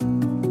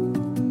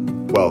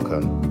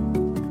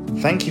Welcome.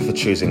 Thank you for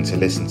choosing to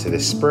listen to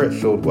this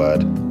Spirit-filled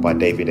word by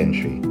David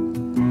Entry.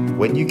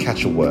 When you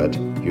catch a word,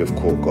 you have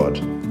caught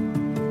God.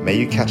 May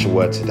you catch a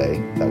word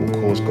today that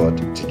will cause God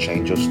to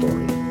change your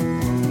story.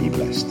 Be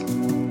blessed.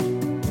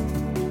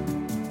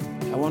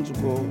 I want to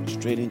go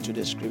straight into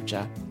the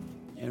scripture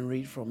and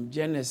read from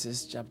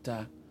Genesis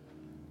chapter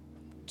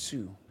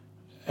 2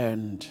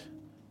 and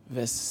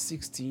verse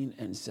 16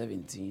 and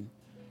 17.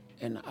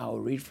 And I'll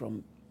read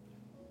from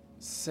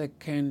 2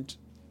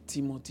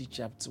 Timothy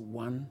chapter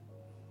 1,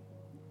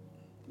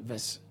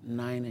 verse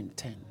 9 and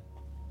 10.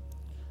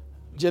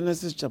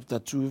 Genesis chapter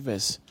 2,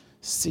 verse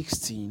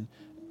 16.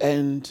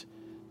 And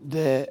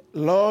the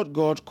Lord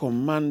God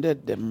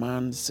commanded the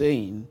man,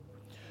 saying,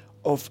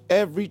 of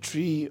every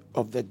tree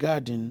of the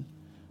garden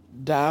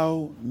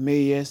thou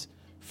mayest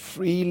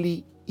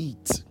freely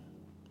eat,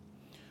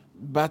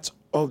 but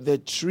of the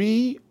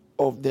tree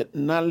of the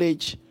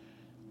knowledge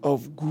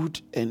of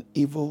good and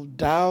evil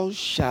thou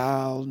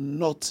shalt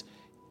not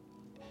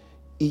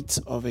eat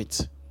of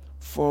it.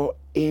 For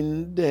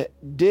in the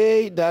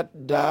day that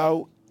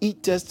thou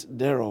eatest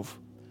thereof,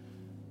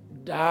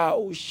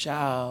 thou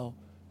shalt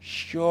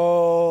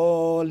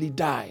surely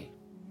die.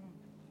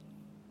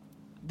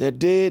 The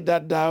day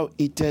that thou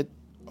eatest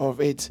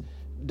of it,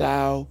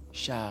 thou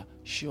shalt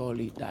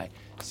surely die.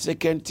 2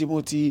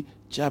 Timothy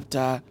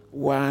chapter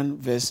 1,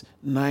 verse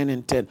 9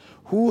 and 10.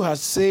 Who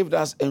has saved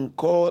us and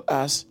called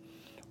us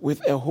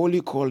with a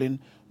holy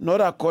calling,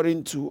 not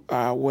according to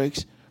our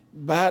works,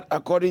 but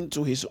according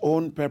to his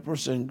own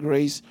purpose and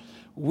grace,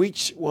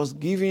 which was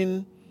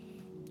given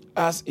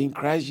us in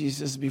Christ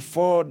Jesus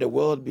before the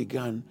world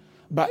began,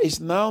 but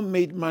is now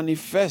made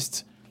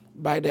manifest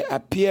by the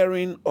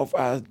appearing of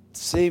our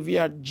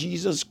Savior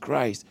Jesus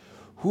Christ,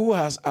 who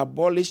has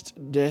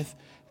abolished death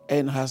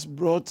and has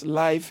brought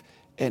life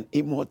and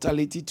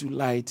immortality to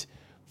light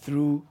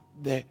through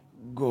the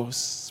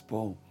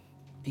gospel.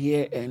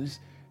 Here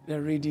ends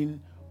the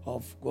reading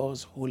of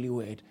God's holy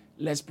word.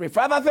 Let's pray.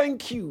 Father,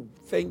 thank you.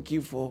 Thank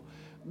you for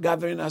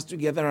gathering us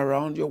together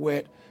around your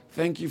word.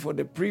 Thank you for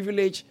the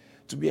privilege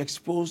to be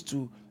exposed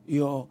to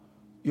your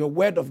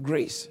word of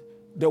grace,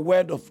 the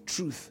word of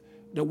truth,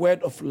 the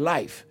word of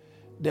life,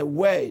 the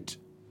word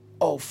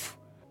of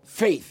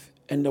faith,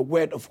 and the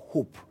word of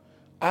hope.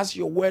 As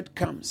your word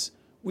comes,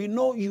 we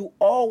know you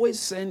always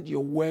send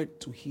your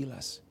word to heal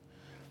us.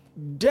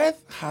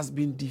 Death has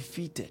been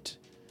defeated.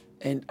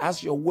 And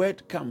as your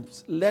word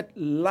comes, let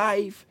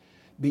life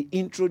be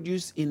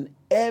introduced in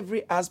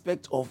every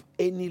aspect of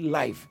any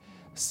life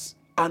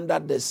under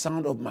the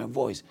sound of my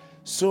voice.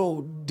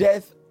 So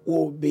death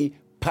will be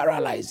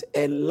paralyzed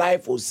and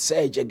life will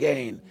surge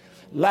again.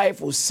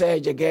 Life will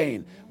surge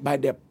again by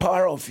the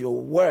power of your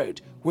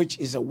word, which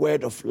is a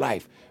word of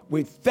life.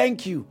 We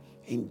thank you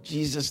in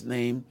Jesus'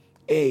 name.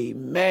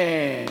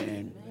 Amen.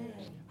 Amen.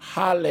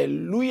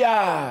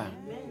 Hallelujah.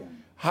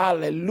 Amen.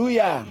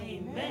 Hallelujah.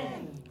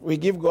 Amen. We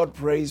give God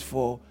praise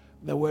for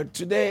the word.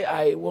 Today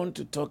I want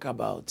to talk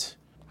about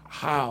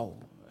how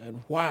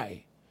and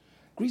why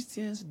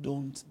Christians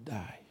don't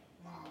die.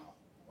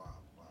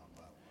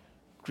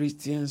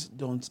 Christians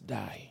don't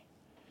die.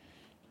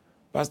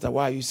 Pastor,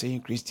 why are you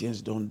saying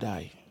Christians don't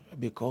die?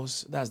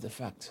 Because that's the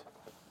fact.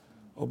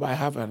 Oh, but I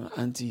have an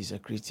auntie who's a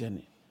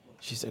Christian.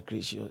 She's a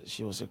Christian.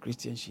 She was a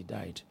Christian. She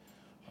died.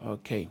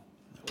 Okay,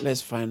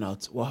 let's find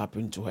out what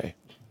happened to her.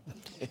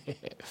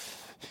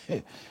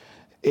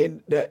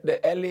 In the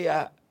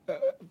earlier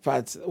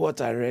parts,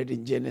 what I read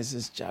in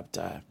Genesis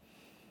chapter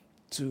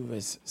 2,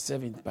 verse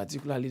 7,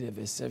 particularly the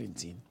verse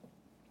 17,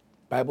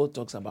 Bible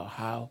talks about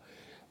how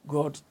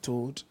God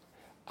told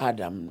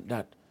Adam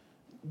that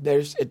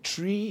there's a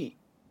tree,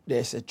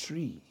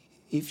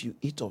 if you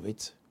eat of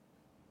it,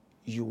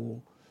 you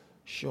will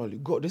surely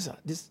go. These are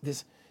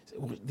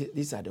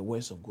the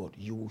words of God.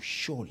 You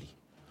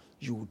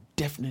will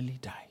definitely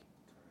die.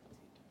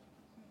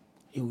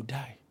 You will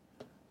die.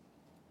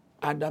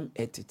 Adam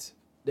ate it.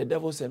 The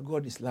devil said,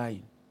 God is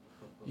lying.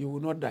 You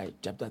will not die.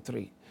 Chapter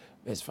 3,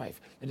 verse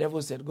 5. The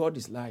devil said, God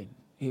is lying.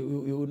 You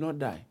will not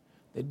die.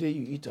 The day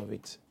you eat of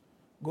it.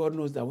 God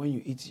knows that when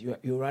you eat,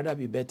 you'll rather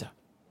be better.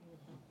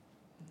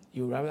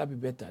 You'll rather be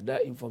better.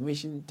 That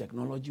information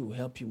technology will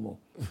help you more.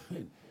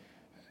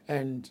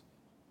 And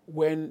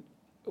when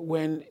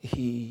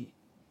Eve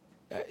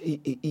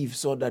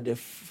saw that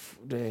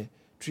the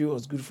tree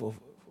was good for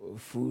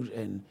food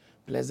and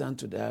pleasant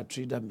to the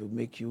tree that will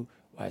make you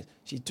wise,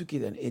 she took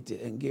it and ate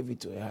it and gave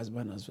it to her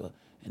husband as well,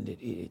 and they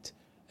ate it.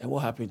 And what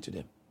happened to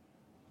them?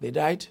 They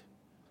died,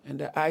 and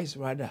their eyes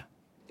rather.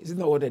 Isn't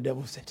that what the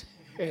devil said?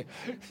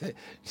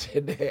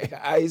 The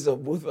eyes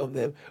of both of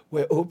them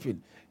were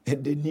open,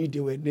 and they knew they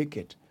were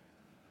naked.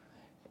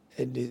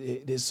 And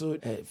they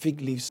sewed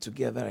fig leaves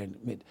together and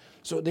made.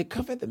 So they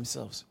covered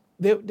themselves.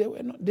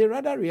 They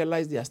rather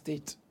realized their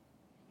state.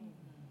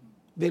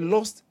 They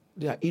lost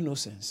their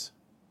innocence.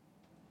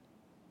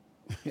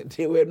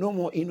 They were no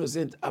more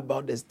innocent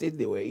about the state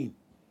they were in.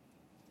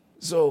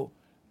 So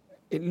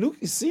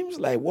it seems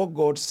like what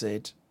God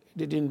said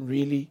didn't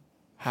really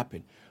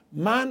happen.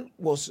 Man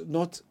was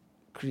not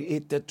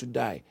created to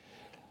die.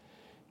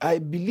 I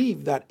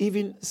believe that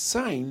even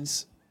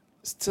science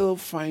still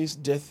finds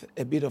death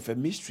a bit of a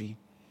mystery,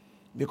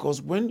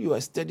 because when you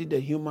are studying the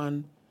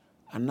human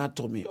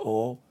anatomy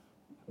or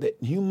the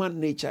human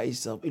nature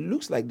itself, it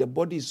looks like the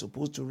body is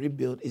supposed to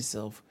rebuild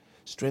itself,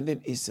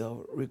 strengthen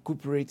itself,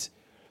 recuperate.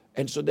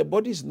 And so the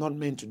body is not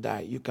meant to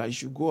die. You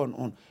should go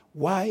on.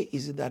 Why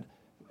is it that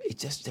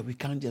it's just that we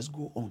can't just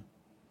go on?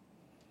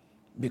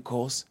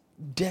 Because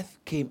death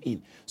came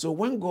in. So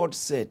when God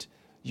said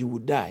you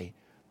would die,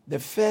 the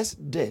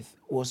first death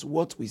was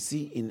what we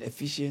see in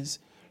Ephesians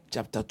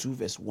chapter 2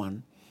 verse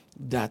 1,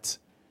 that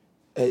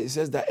it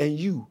says that, and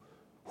you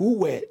who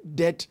were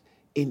dead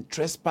in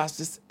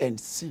trespasses and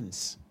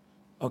sins.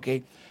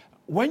 Okay?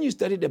 When you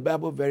study the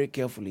Bible very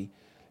carefully,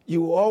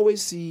 you will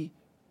always see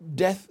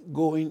death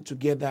going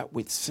together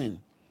with sin.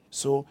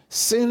 So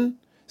sin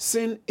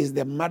is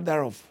the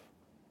mother of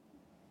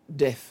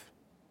death.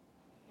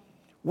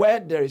 Where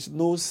there is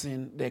no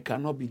sin, there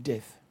cannot be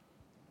death.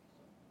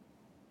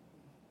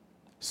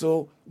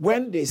 So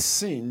when they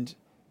sinned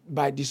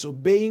by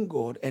disobeying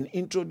God and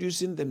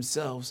introducing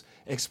themselves,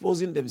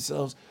 exposing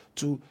themselves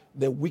to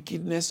the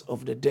wickedness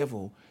of the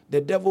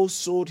devil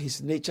sowed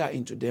his nature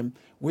into them,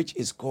 which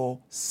is called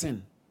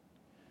sin.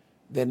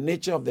 The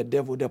nature of the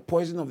devil, the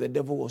poison of the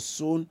devil was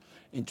sown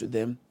into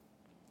them.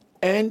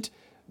 And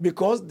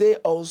because they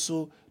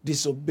also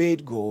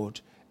disobeyed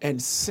God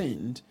and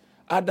sinned,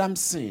 Adam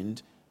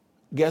sinned,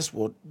 guess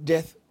what?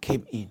 Death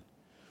came in.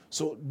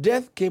 So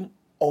death came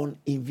on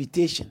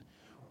invitation.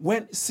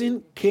 When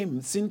sin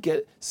came,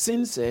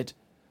 sin said,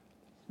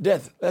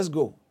 death, let's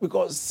go.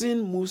 Because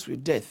sin moves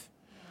with death.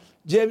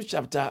 James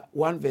chapter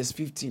 1 verse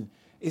 15,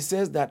 it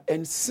says that,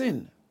 and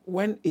sin,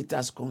 when it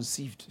has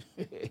conceived,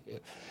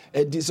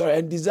 and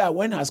desire,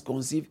 when it has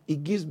conceived,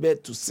 it gives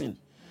birth to sin.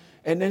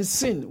 And then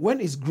sin, when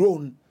it's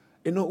grown,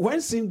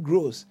 when sin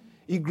grows,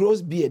 it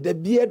grows beard. The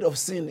beard of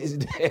sin is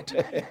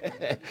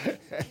dead.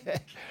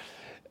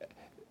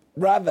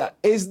 Brother,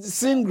 is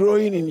sin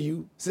growing in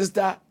you?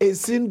 Sister,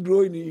 is sin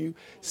growing in you?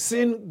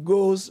 Sin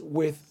goes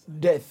with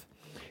death.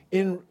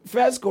 In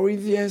 1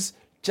 Corinthians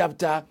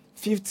chapter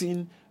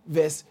 15,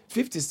 verse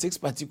 56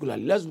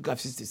 particularly, let's look at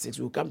 56,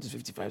 we'll come to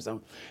 55.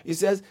 It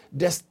says,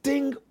 the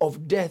sting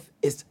of death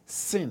is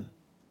sin.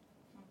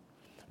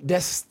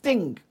 The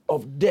sting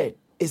of death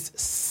is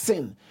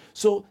sin.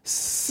 So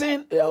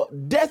sin,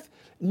 death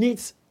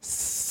needs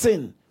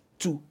sin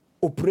to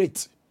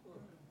operate.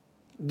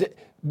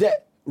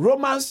 The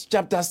Romans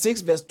chapter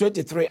 6 verse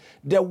 23,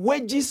 the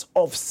wages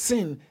of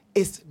sin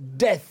is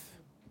death.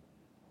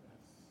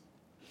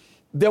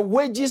 The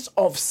wages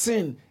of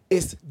sin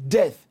is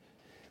death.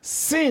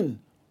 Sin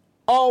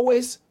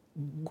always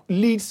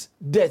leads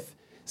death.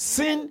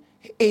 Sin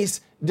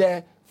is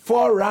the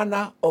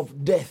forerunner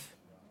of death.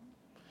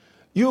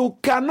 You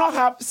cannot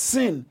have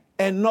sin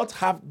and not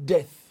have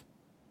death.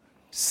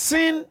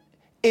 Sin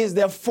is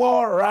the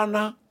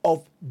forerunner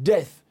of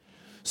death.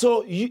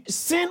 So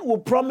sin will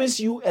promise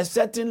you a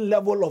certain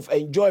level of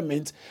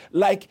enjoyment,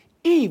 like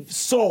Eve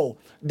saw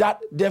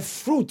that the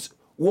fruit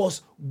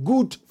was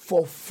good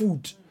for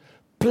food,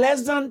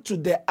 pleasant to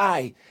the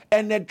eye,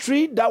 and a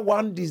tree that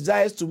one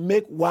desires to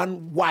make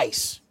one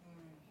wise.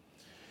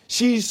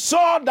 She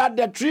saw that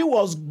the tree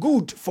was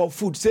good for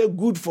food. Say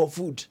good for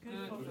food.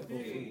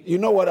 You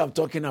know what I'm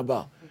talking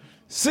about.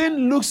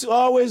 Sin looks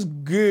always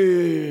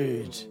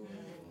good.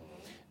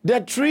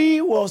 The tree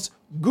was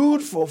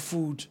good for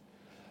food.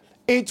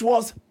 It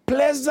was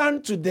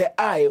pleasant to the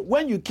eye.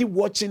 When you keep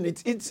watching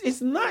it,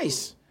 it's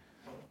nice.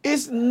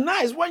 It's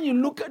nice. When you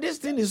look at this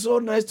thing, is so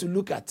nice to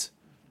look at.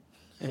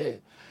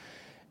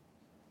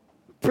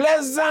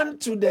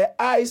 Pleasant to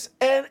the eyes,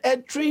 and a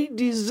tree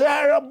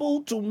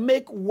desirable to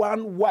make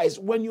one wise.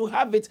 When you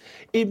have it,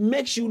 it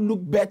makes you look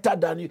better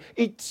than you.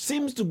 It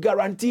seems to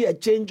guarantee a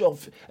change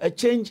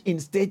in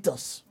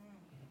status.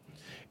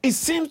 It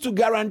seems to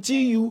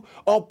guarantee you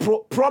or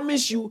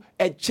promise you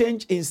a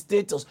change in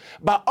status.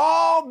 But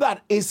all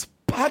that is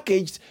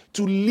packaged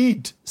to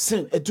lead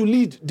sin, to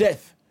lead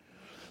death.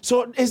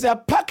 So it's a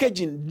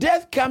packaging.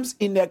 Death comes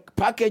in a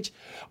package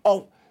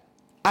of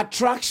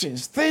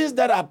attractions, things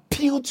that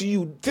appeal to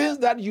you, things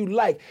that you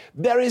like.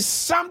 There is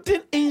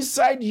something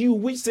inside you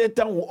which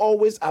Satan will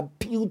always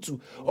appeal to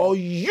or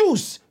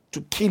use to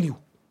kill you.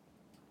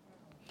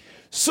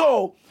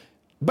 So,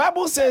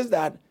 Bible says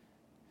that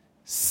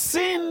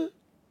sin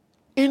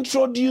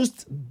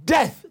introduced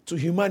death to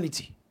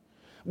humanity.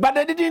 But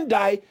they didn't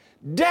die.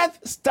 Death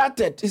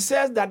started. It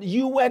says that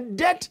you were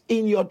dead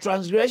in your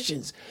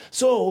transgressions.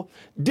 So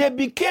they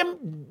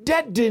became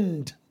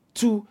deadened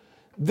to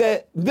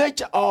the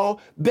nature, or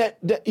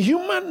the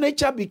human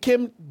nature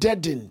became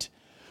deadened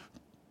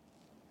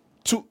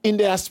in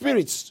their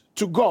spirits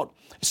to God.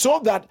 So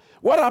that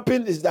what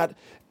happened is that,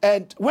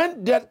 and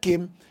when death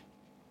came,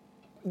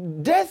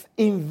 death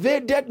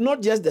invaded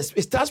not just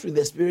it starts with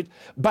the spirit,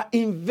 but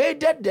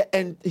invaded the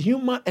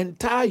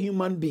entire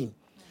human being.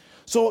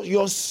 So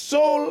your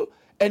soul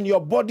and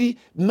your body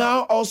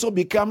now also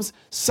becomes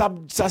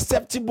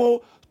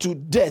susceptible to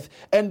death,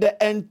 and the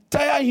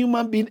entire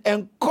human being,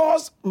 and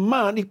caused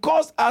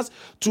us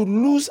to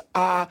lose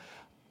our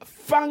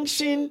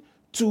function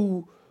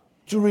to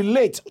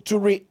relate, to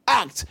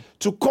react,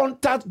 to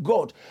contact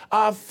God,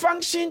 our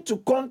function to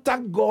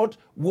contact God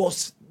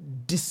was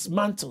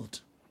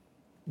dismantled.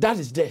 That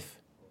is death.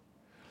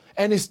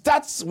 And it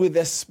starts with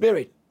the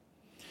spirit.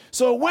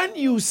 So when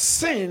you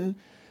sin,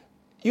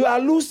 you are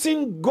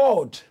losing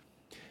God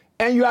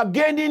and you are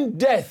gaining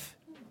death.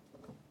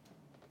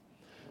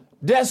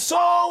 The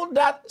soul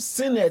that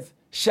sinneth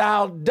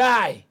shall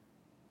die.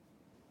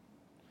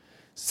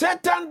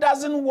 Satan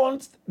doesn't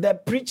want the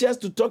preachers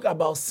to talk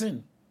about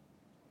sin.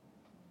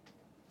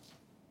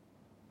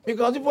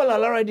 Because people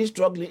are already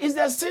struggling. It's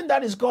the sin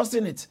that is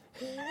causing it.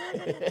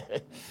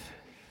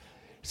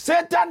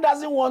 Satan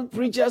doesn't want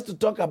preachers to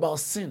talk about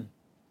sin.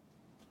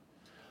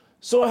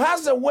 So it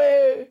has a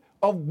way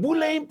of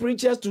bullying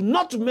preachers to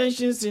not to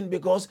mention sin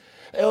because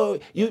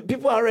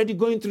people are already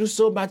going through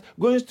so much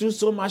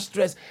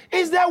stress.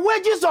 It's the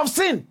wages of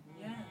sin.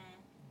 Yeah.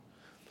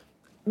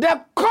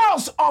 The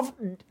cause of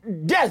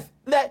death,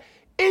 the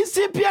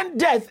incipient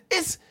death,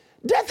 is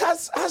death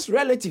has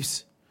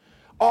relatives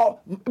or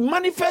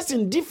manifests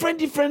in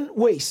different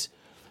ways.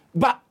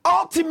 But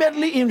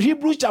ultimately in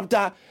Hebrews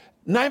chapter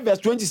 9 verse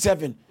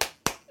 27,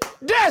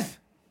 death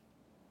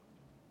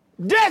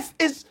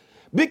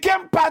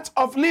became part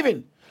of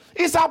living.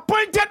 It's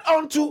appointed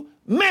unto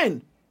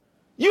men.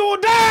 You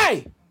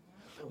die.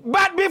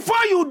 But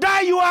before you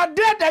die, you are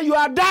dead and you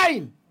are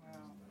dying.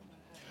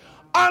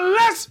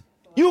 Unless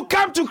you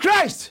come to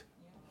Christ.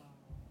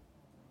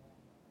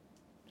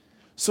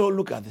 So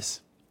look at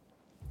this.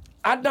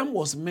 Adam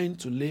was meant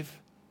to live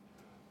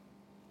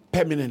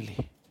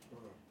permanently.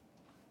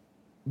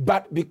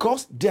 But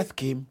because death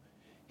came,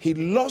 he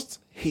lost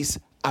his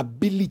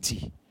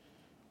ability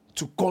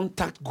to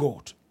contact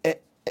God.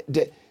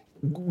 The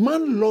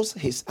man lost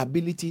his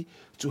ability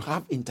to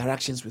have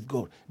interactions with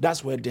God.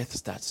 That's where death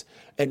starts.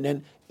 And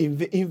then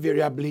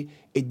invariably,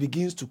 it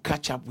begins to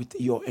catch up with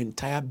your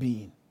entire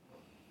being.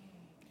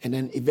 And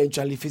then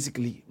eventually,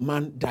 physically,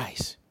 man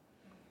dies.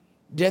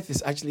 Death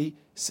is actually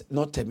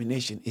not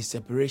termination, it's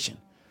separation.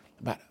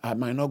 But I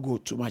might not go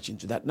too much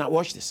into that. Now,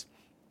 watch this.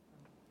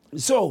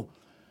 So,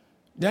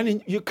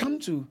 then you come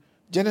to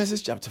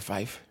Genesis chapter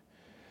 5.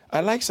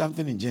 I like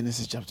something in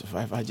Genesis chapter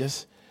 5. I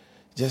just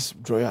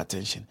draw your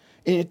attention.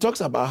 And it talks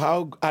about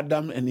how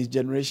Adam and his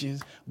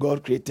generations,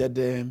 God created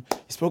them.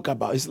 He spoke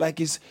about, it's like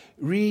it's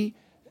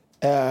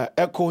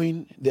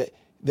echoing the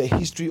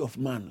history of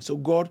man. So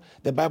God,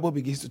 the Bible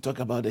begins to talk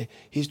about the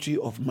history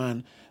of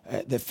man,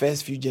 the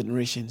first few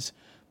generations.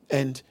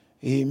 And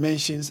he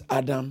mentions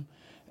Adam,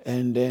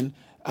 and then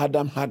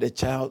Adam had a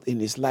child in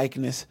his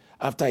likeness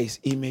after his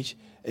image.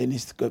 In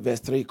his verse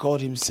 3,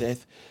 called him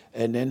Seth.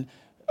 And then,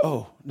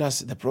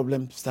 that's the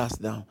problem starts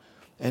down.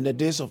 And the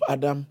days of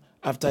Adam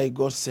after he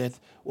got Seth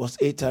was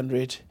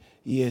 800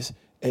 years,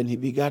 and he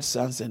begat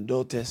sons and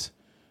daughters.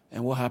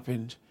 And what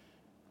happened?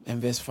 And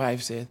verse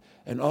 5 says,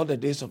 and all the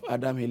days of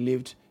Adam he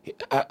lived,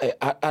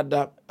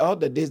 all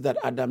the days that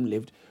Adam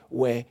lived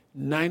were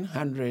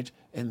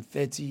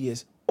 930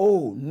 years.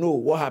 Oh no,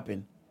 what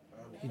happened?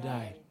 He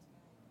died.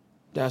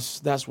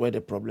 That's where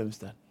the problem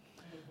starts.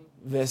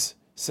 Verse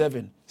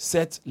 7,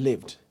 Seth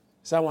lived.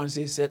 Someone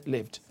say Seth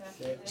lived.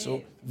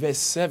 So verse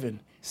 7,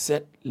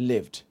 Seth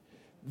lived.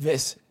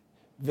 Verse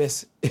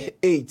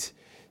 8,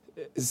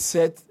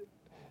 Seth,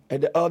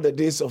 and all the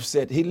days of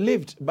Seth, he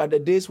lived, but the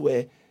days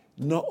were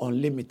not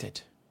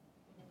unlimited.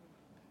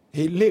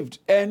 He lived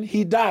and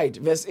he died.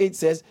 Verse 8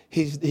 says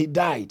he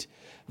died.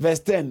 Verse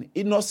 10,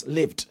 Enos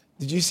lived.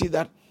 Did you see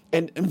that?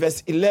 And in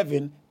verse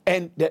 11,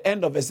 and the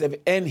end of verse 7,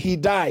 and he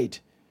died.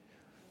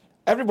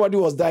 Everybody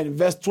was dying.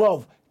 Verse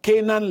 12,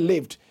 Canaan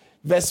lived.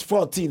 Verse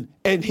 14,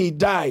 and he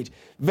died.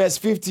 Verse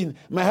 15,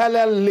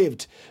 Mahalalel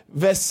lived.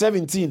 Verse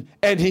 17,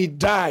 and he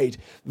died.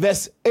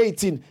 Verse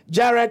 18,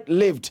 Jared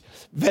lived.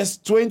 Verse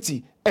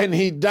 20, and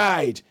he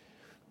died.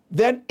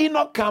 Then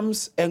Enoch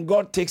comes and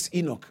God takes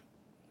Enoch.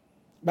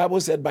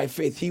 Bible said by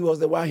faith. He was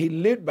the one, he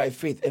lived by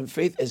faith, and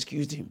faith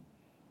excused him.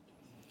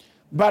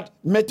 But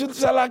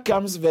Methuselah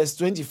comes, verse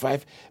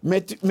 25.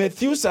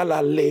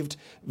 Methuselah lived,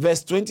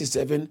 verse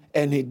 27,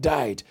 and he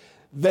died.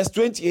 Verse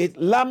 28,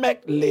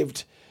 Lamech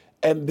lived,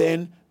 and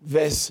then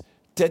verse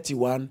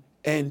 31,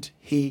 and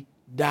he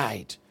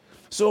died.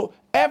 So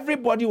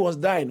everybody was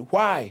dying.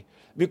 Why?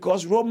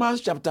 Because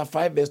Romans chapter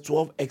 5 verse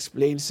 12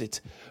 explains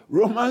it.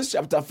 Romans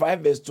chapter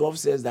 5 verse 12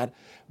 says that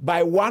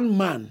by one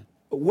man,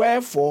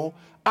 wherefore,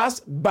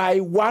 as by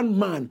one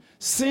man,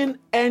 sin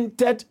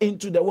entered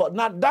into the world.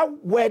 Now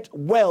that word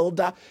world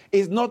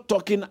is not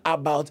talking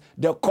about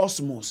the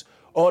cosmos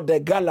or the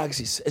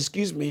galaxies,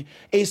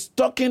 it's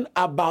talking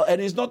about, and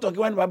it's not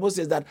talking when the Bible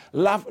says that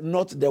love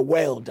not the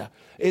world.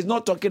 It's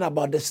not talking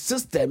about the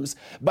systems,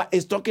 but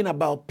it's talking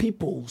about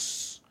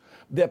peoples,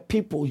 the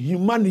people,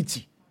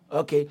 humanity.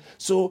 Okay,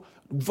 so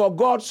for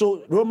God, so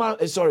John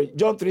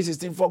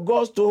 3:16, for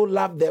God so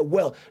loved the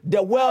world.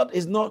 The world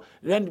is not,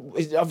 then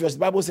it's obvious, the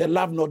Bible said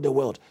love not the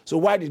world. So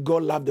why did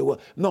God love the world?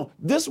 No,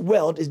 this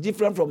world is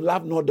different from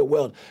love not the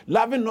world.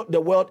 Loving not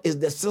the world is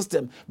the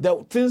system,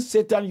 the things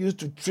Satan used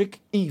to trick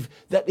Eve,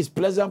 that is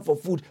pleasant for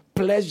food,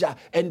 pleasure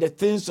and the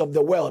things of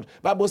the world.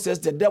 Bible says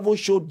the devil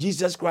showed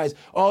Jesus Christ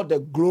all the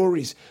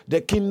glories,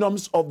 the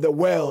kingdoms of the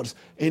world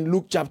in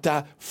Luke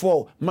chapter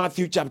 4,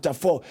 Matthew chapter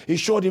 4. He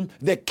showed him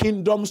the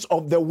kingdoms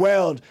of the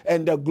world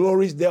and the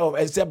glories thereof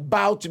and said,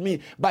 bow to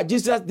me. But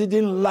Jesus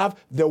didn't love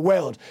the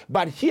world.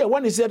 But here,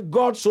 when he said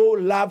God so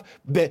loved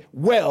the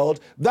world,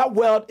 that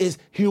world is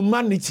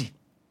humanity.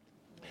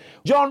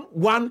 John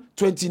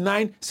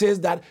 1:29 says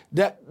that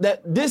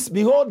this,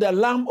 behold, the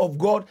Lamb of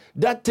God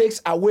that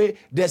takes away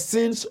the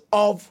sins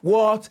of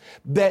what?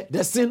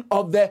 The sin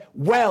of the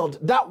world.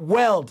 That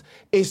world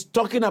is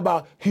talking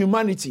about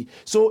humanity.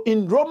 So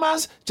in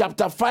Romans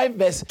chapter 5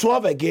 verse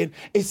 12 again,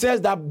 it says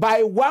that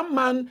by one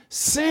man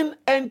sin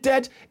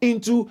entered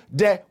into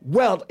the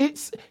world.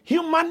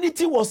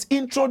 Humanity was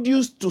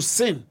introduced to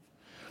sin.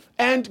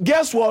 And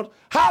guess what?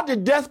 How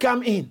did death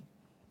come in?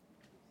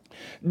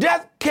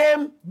 Death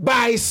came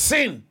by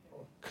sin.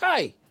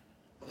 Hi.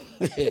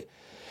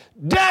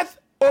 Death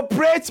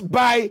operates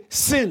by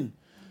sin.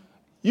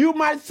 You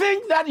might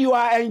think that you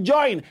are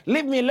enjoying.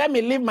 Let me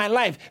live my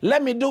life.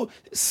 Let me do.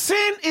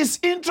 Sin is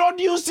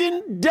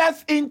introducing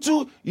death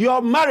into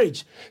your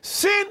marriage.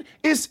 Sin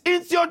is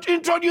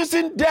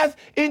introducing death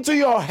into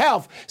your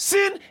health.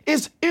 Sin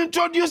is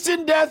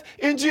introducing death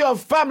into your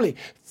family.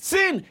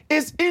 Sin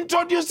is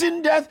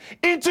introducing death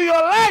into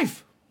your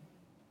life.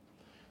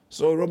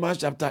 So Romans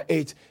chapter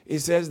 8, it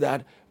says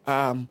that,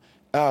 I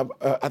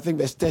think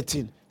verse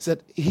 13,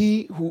 said,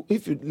 he who,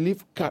 if you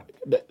live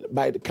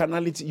by the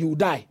carnality, you will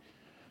die.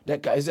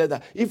 It says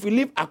that if you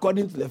live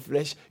according to the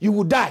flesh, you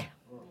will die.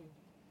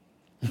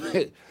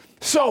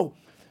 So,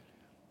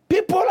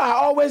 people are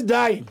always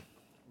dying.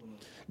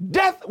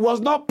 Death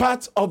was not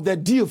part of the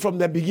deal from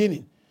the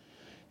beginning.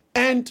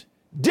 And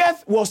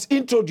death was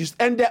introduced.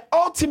 And the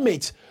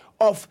ultimate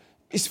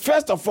is,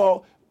 first of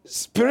all,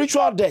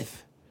 spiritual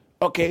death.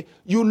 Okay,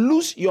 you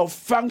lose your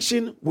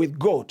function with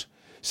God.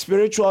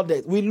 Spiritual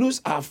death. We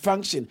lose our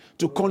function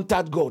to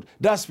contact God.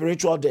 That's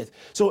spiritual death.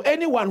 So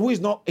anyone who is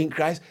not in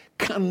Christ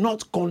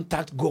cannot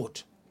contact God.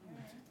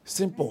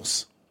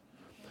 Simples.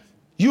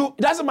 It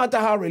doesn't matter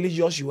how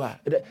religious you are.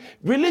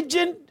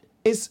 Religion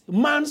is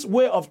man's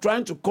way of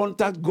trying to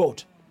contact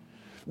God.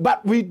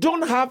 But we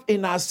don't have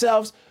in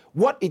ourselves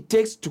what it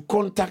takes to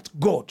contact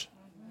God.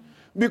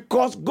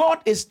 Because God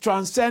is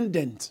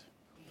transcendent.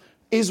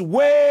 Is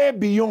way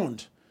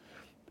beyond.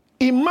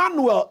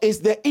 Emmanuel is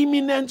the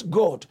imminent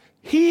God.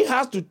 He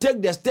has to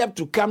take the step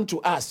to come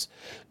to us.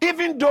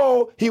 Even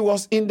though he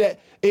was in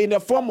the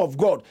form of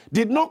God,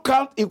 did not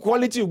count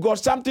equality with God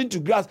something to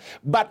grasp,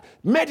 but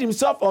made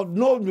himself of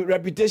no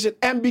reputation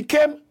and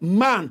became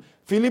man.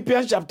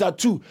 Philippians chapter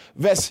 2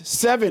 verse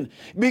 7,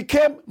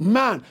 became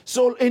man.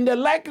 So in the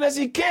likeness,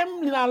 he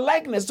came in our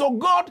likeness. So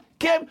God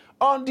came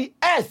on the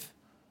earth.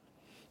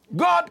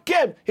 God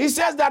came. He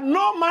says that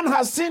no man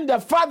has seen the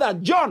Father.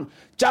 John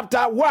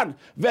chapter 1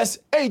 verse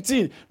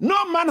 18.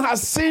 No man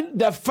has seen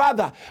the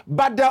Father,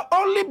 but the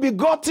only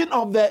begotten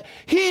of the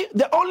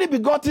only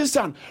begotten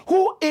Son,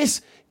 who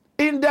is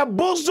in the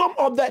bosom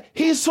of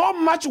he's so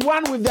much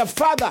one with the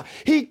Father.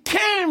 He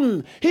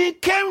came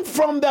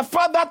from the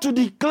Father to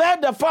declare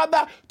the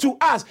Father to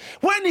us.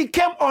 When he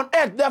came on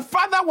earth, the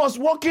Father was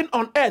walking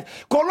on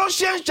earth.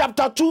 Colossians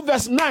chapter 2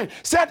 verse 9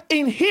 said,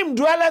 in him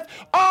dwelleth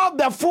all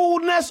the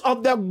fullness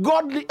of the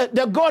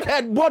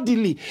Godhead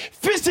bodily,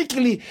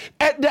 physically,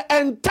 the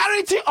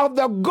entirety of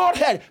the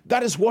Godhead.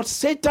 That is what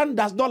Satan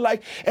does not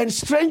like. And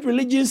strange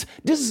religions,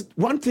 this is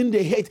one thing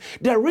they hate.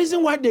 The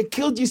reason why they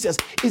killed Jesus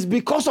is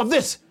because of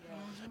this.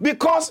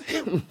 Because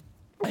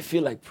I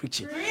feel like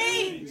preaching.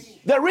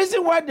 The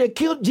reason why they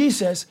killed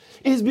Jesus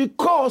is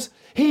because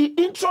he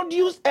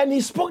introduced and he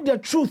spoke the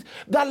truth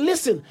that,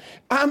 listen,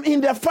 I'm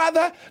in the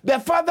Father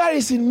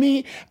is in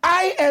me,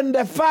 I and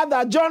the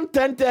Father, John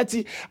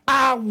 10:30,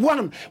 are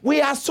one.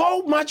 We are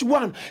so much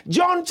one.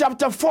 John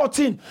chapter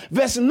 14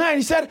 verse 9,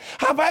 he said,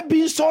 have I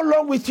been so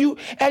long with you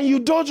and you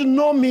don't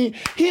know me?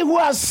 He who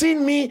has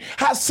seen me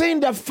has seen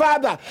the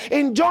Father.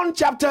 In John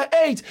chapter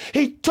 8,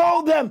 he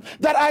told them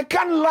that I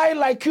can't lie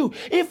like you.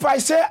 If I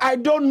say I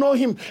don't know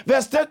him,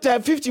 verse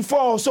 54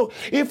 or so,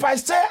 if I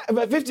say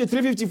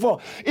 53, 54,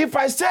 if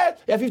I say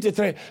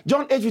 53,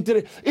 John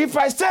 8:53, if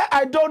I say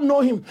I don't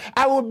know him,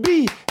 I will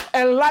be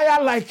a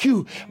liar like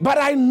you, but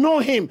I know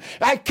him.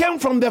 I came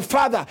from the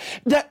Father.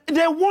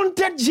 They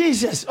wanted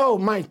Jesus. Oh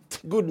my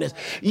goodness.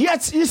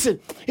 Yet, listen,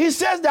 he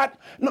says that,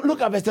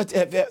 look at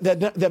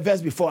the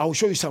verse before, I will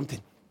show you something.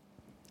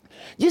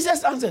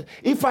 Jesus answered,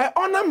 if I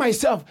honor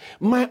myself,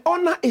 my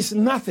honor is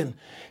nothing.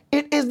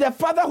 It is the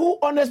Father who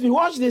honors me.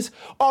 Watch this.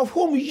 Of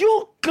whom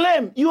you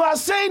claim. You are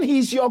saying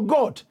he's your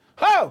God.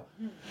 How?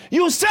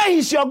 You say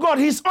he's your God.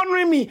 He's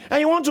honoring me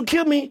and you want to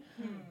kill me?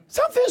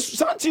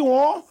 Something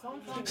wrong.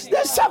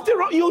 There's something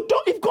wrong. You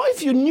don't.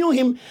 If you knew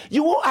him,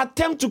 you won't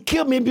attempt to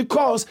kill me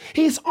because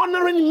he's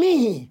honoring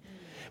me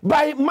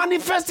by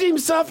manifesting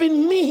himself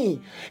in me.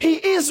 He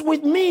is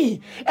with me.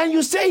 And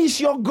you say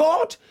he's your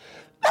God?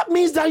 That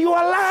means that you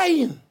are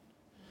lying.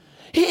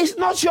 He is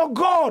not your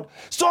God.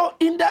 So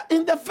in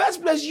the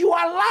first place, you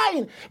are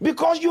lying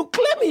because you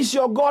claim he's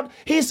your God.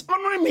 He's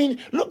honoring me.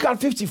 Look at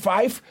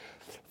 55.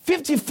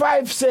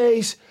 55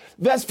 says,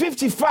 verse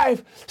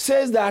 55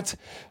 says that,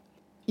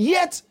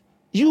 yet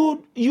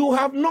you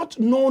have not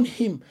known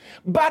him.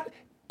 But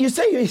you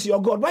say he's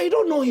your God, but you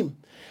don't know him.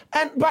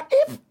 But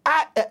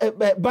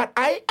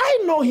I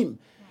know him.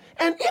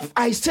 And if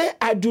I say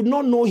I do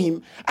not know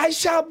him, I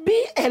shall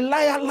be a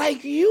liar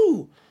like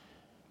you.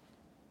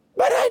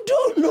 But I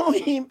do know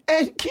him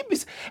and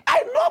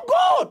I know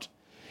God.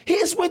 He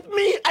is with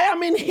me. I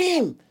am in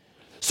him.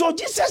 So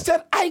Jesus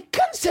said, I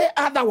can't say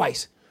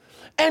otherwise.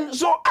 And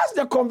so as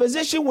the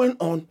conversation went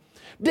on,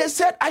 they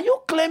said, are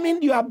you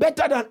claiming you are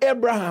better than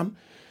Abraham?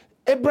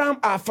 Abraham,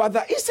 our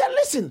father. He said,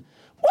 listen,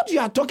 what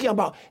you are talking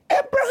about?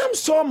 Abraham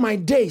saw my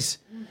days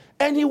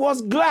and he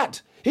was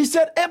glad. He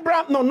said,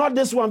 Abraham, no, not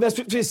this one, verse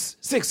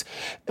 56.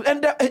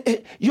 And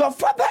your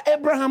father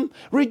Abraham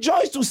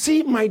rejoiced to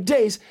see my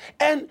days,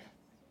 and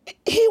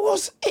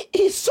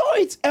he saw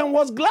it and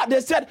was glad.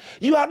 They said,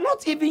 you are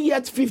not even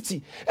yet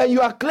 50, and you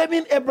are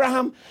claiming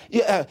Abraham,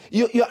 you are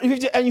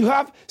 50, and you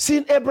have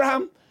seen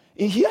Abraham.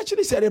 He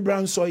actually said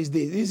Abraham saw his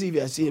days. This is if you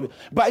have seen him.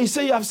 But he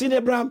said you have seen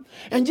Abraham.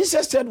 And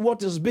Jesus said,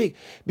 what is big?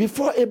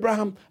 Before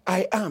Abraham,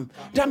 I am.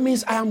 That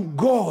means I am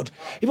God.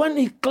 When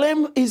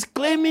he's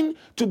claiming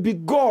to be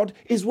God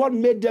is what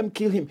made them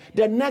kill him.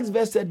 The next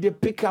verse said they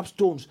pick up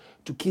stones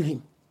to kill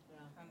him.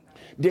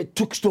 They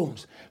took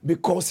stones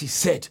because he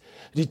said.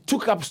 They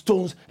took up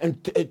stones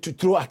and to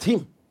throw at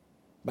him.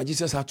 But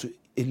Jesus had to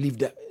leave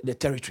the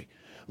territory.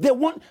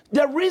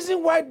 The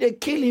reason why they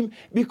kill him,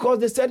 because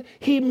they said,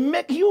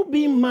 you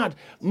being mad,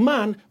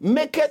 man,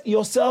 maketh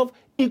yourself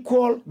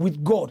equal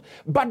with God.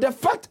 But the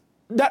fact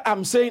that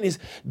I'm saying is,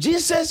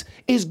 Jesus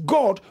is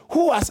God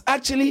who has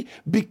actually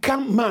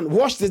become man.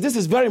 Watch this. This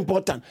is very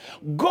important.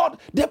 God,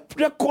 the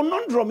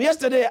conundrum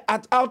yesterday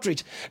at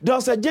Outreach, there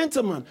was a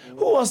gentleman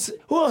who was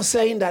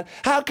saying that,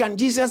 how can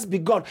Jesus be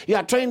God? You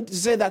are trying to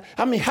say that,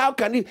 how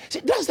can he?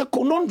 See, that's the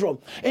conundrum.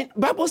 And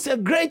Bible says,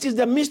 great is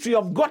the mystery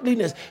of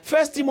godliness.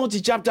 1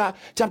 Timothy chapter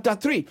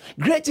 3.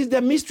 Great is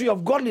the mystery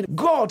of godliness.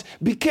 God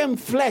became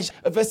flesh.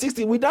 Verse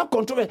 16, without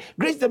controversy.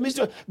 Great is the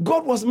mystery.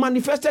 God was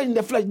manifested in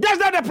the flesh. That's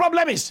not the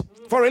problem is.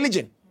 For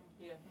religion.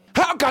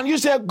 How can you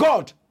say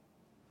God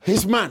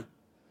is man?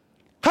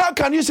 How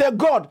can you say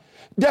God,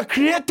 the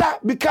creator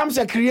becomes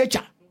a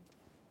creature?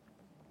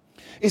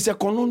 It's a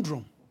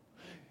conundrum.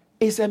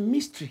 It's a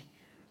mystery.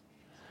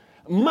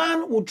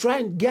 Man will try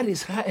and get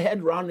his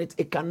head around it.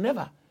 It can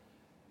never.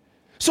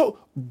 So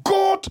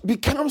God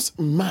becomes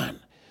man.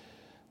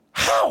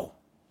 How?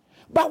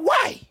 But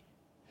why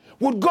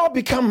would God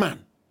become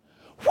man?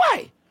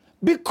 Why?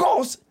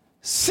 Because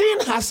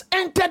sin has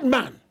entered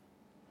man.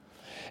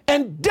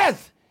 And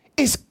death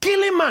is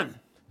killing man.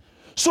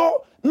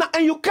 So now,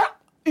 and you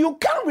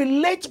can't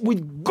relate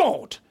with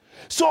God.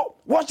 So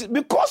watch it.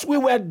 Because we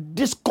were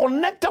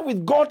disconnected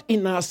with God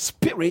in our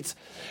spirits,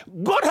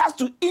 God has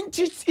to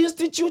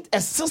institute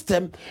a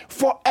system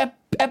for a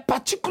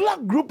particular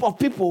group of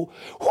people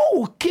who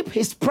will keep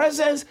his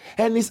presence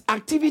and his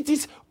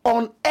activities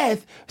on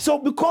earth. So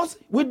because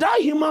without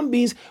human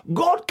beings,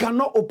 God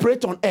cannot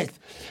operate on earth.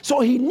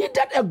 So he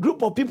needed a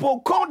group of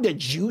people called the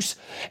Jews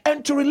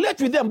and to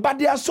relate with them. But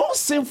they are so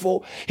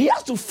sinful, he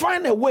has to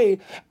find a way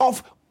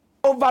of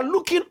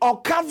overlooking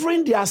or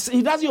covering their sin.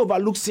 He doesn't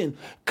overlook sin,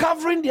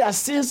 covering their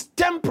sins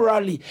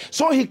temporarily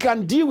so he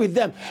can deal with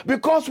them.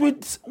 Because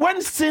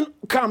when sin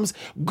comes,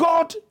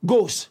 God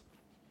goes.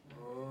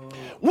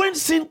 When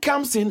sin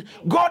comes in,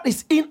 God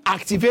is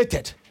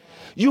inactivated.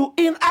 You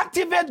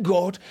inactivate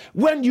God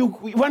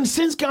when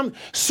sins come.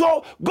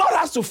 So God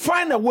has to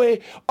find a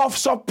way of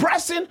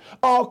suppressing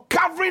or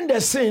covering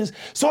the sins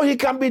so he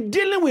can be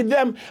dealing with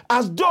them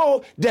as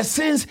though the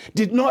sins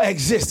did not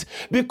exist.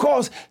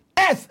 Because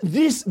earth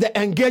needs the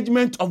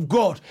engagement of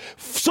God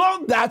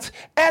so that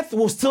earth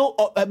will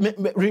still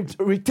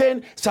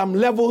retain some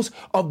levels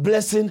of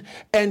blessing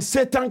and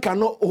Satan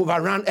cannot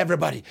overrun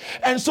everybody.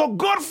 And so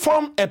God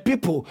formed a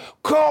people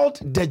called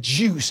the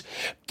Jews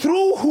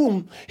through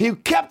whom he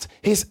kept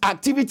his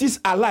activities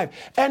alive.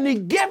 And he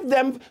gave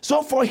them,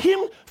 so for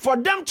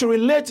them to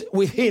relate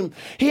with him,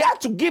 he had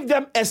to give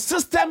them a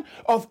system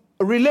of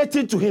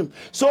related to him.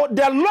 So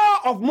the law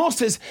of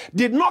Moses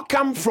did not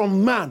come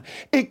from man.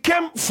 It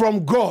came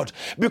from God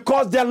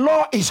because the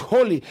law is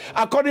holy.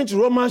 According to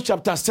Romans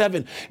chapter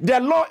 7, the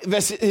law,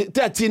 verse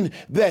 13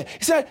 there,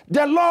 he said,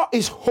 the law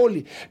is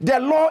holy. The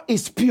law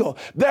is pure.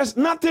 There's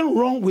nothing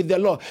wrong with the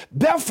law.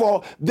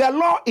 Therefore, the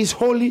law is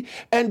holy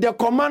and the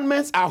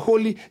commandments are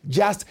holy,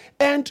 just,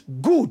 and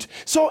good.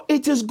 So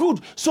it is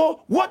good.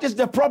 So what is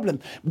the problem?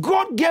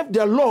 God gave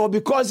the law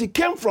because it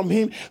came from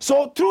him.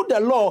 So through the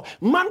law,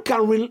 man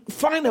can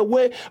find a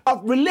way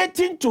of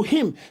relating to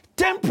him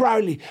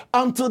temporarily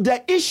until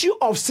the issue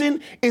of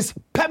sin is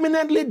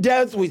permanently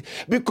dealt with.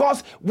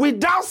 Because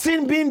without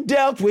sin being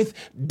dealt with,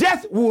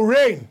 death will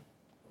reign.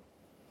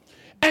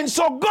 And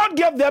so God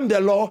gave them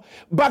the law,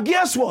 but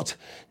guess what?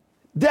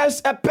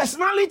 there's a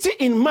personality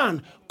in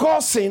man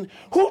called sin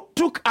who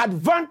took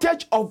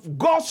advantage of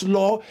God's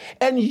law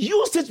and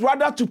used it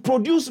rather to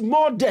produce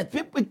more death.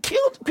 People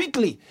killed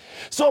quickly.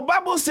 So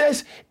Bible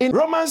says in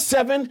Romans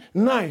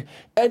 7:9,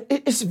 and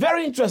it's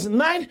very interesting,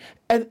 9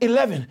 and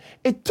 11,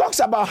 it talks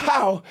about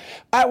how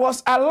I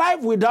was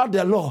alive without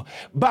the law,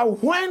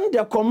 but when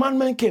the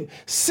commandment came,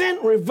 sin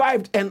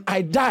revived and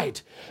I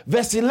died.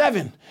 Verse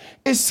 11,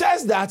 it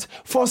says that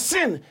for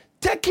sin,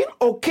 taking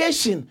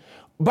occasion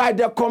by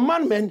the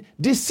commandment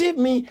deceived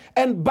me,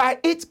 and by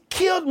it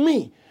killed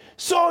me.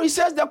 So he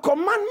says the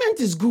commandment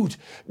is good,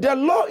 the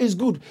law is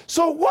good.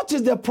 So what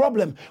is the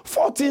problem?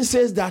 14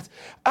 says that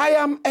I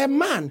am a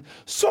man.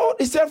 So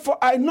he said, for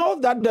I know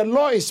that the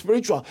law is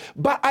spiritual,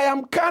 but I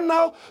am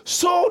carnal,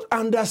 sold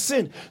under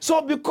sin.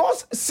 So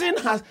because sin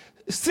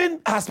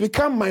has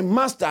become my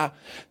master,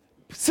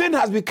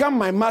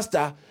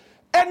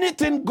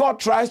 anything God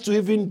tries to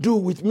even do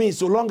with me,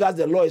 so long as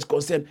the law is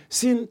concerned,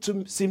 sin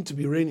seems to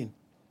be reigning.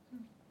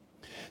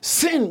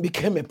 Sin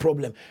became a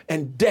problem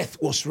and death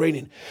was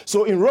reigning.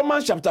 So in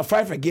Romans chapter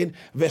 5 again,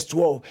 verse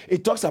 12,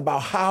 it talks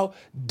about how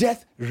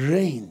death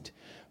reigned.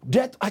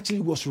 Death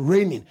actually was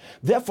reigning.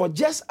 Therefore,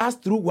 just as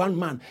through one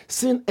man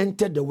sin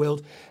entered the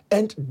world,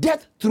 and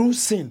death through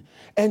sin,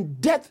 and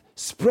death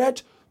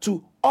spread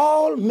to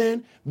all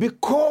men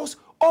because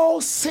all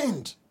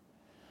sinned.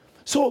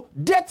 So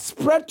death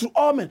spread to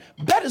all men.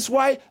 That is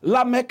why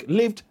Lamech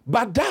lived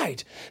but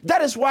died.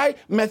 That is why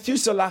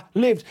Methuselah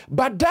lived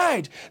but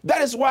died.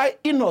 That is why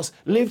Enos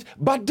lived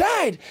but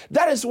died.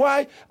 That is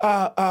why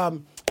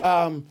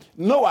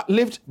Noah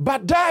lived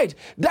but died.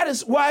 That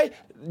is why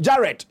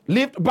Jared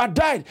lived but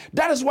died.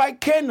 That is why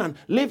Canaan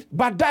lived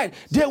but died.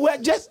 They were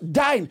just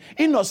dying.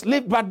 Enos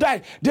lived but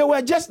died. They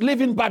were just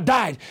living but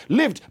died.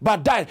 Lived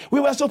but died. We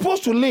were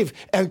supposed to live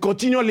and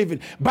continue living,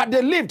 but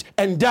they lived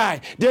and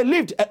died. They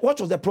lived. What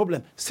was the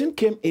problem? Sin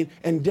came in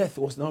and death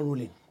was now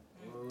ruling.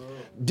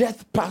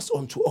 Death passed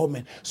on to all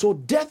men. So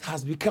death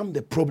has become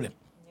the problem.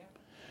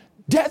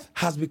 Death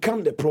has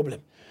become the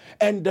problem.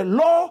 And the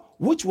law,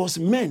 which was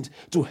meant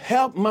to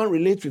help man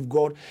relate with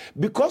God,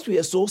 because we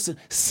are so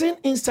sin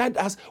inside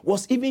us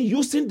was even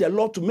using the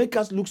law to make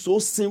us look so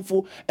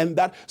sinful, and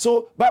that.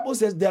 So Bible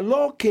says the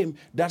law came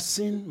that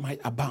sin might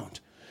abound.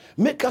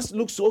 Make us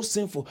look so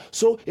sinful.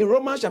 So in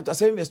Romans chapter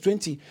 7, verse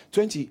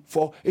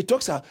 24, it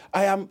talks about,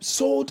 I am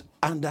sold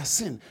under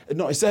sin.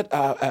 No, it said,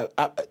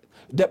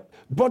 the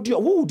body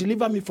of, who will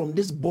deliver me from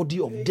this body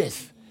of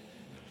death?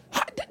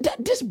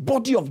 This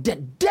body of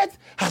death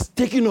has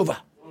taken over.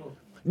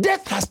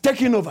 Death has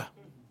taken over.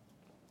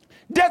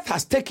 Death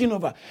has taken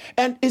over.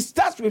 And it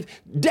starts with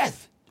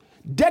death,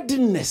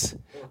 deadness.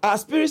 Our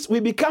spirits,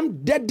 we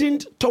become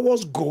deadened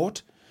towards God.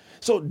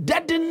 So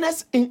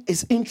deadness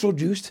is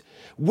introduced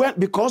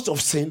because of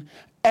sin.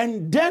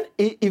 And then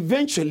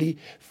eventually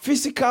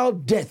physical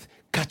death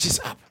catches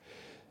up.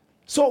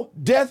 So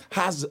death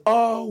has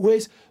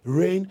always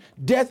reigned.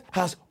 Death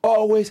has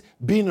always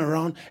been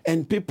around,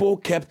 and people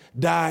kept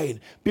dying.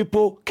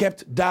 People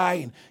kept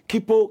dying.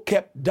 People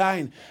kept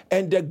dying.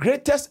 And the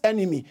greatest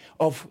enemy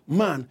of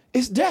man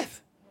is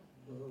death.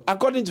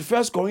 According to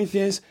 1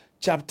 Corinthians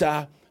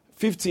chapter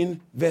 15,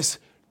 verse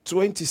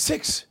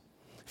 26.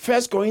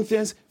 1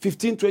 Corinthians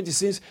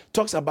 15:26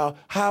 talks about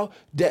how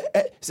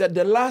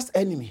the last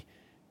enemy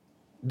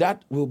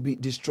that will be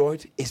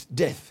destroyed is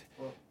death.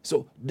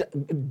 So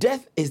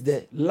death is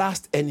the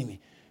last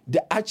enemy.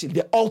 The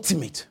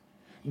ultimate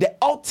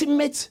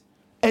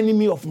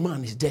enemy of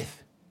man is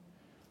death.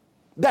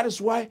 That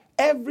is why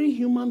every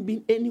human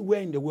being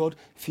anywhere in the world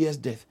fears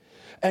death.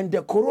 And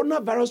the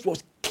coronavirus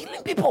was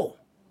killing people.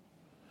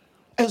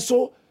 And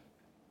so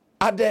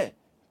at the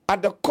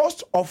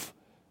cost of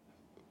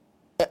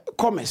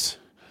commerce,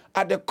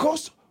 at the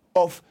cost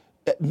of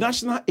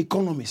national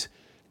economies,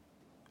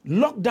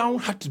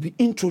 lockdown had to be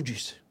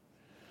introduced.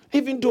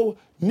 Even though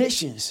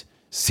nations,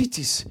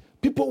 cities,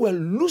 people were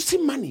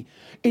losing money,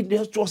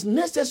 it was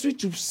necessary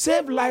to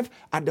save life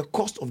at the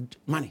cost of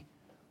money,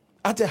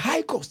 at a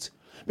high cost.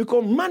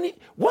 Because money,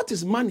 what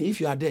is money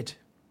if you are dead?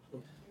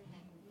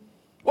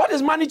 What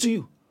is money to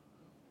you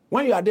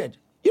when you are dead?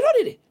 You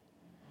don't need it.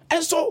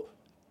 And so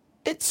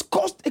it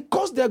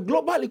cost the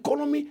global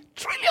economy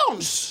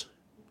trillions.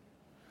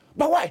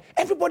 But why?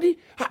 Everybody,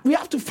 we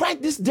have to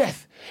fight this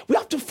death. We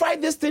have to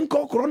fight this thing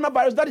called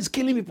coronavirus that is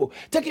killing people,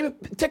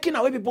 taking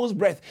away people's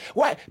breath.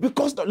 Why?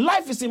 Because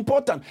life is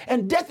important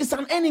and death is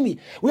an enemy.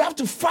 We have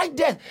to fight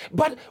death.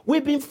 But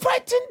we've been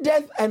fighting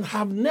death and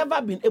have never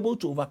been able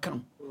to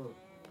overcome.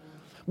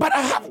 But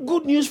I have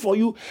good news for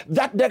you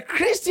that the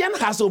Christian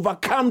has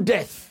overcome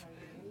death.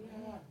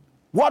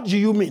 What do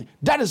you mean?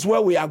 That is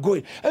where we are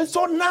going. And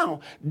so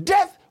now,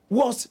 death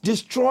was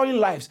destroying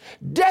lives.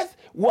 Death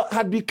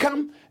had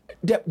become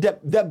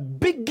the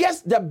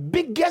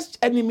biggest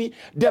enemy,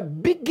 the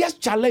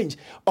biggest challenge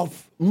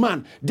of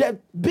man. The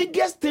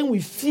biggest thing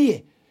we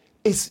fear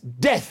is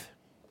death.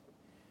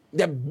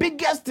 The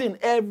biggest thing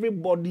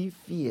everybody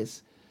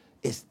fears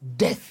is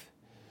death.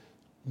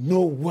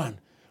 No one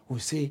will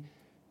say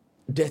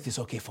death is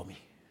okay for me.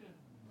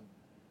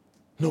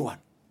 No one.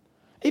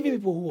 Even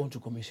people who want to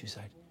commit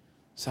suicide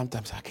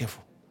sometimes are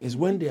careful. It's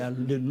when they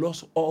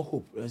lost all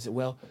hope. They say,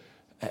 well,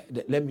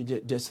 let me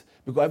just,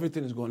 because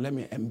everything is gone, let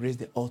me embrace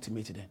the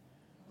ultimate then.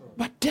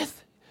 But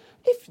death,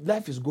 if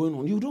life is going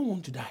on, you don't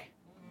want to die.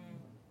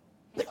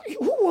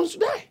 Who wants to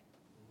die?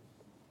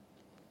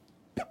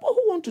 People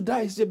who want to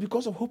die is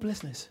because of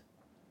hopelessness.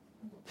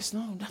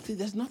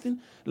 There's nothing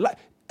like,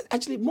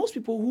 actually, most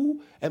people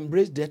who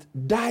embrace death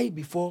die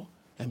before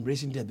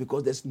embracing death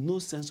because there's no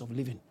sense of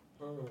living.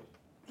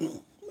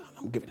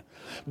 I'm giving it.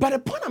 But the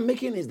point I'm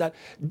making is that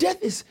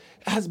death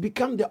has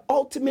become the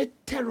ultimate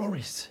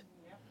terrorist.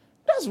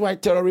 That's why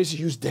terrorists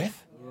use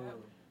death.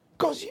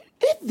 Because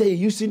if they're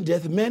using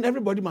death, man,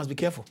 everybody must be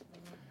careful.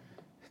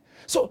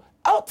 So,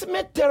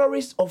 ultimate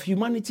terrorist of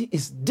humanity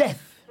is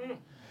death.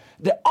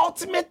 The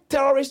ultimate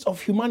terrorist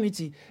of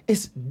humanity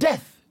is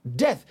death.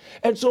 Death.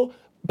 And so,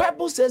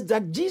 Bible says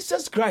that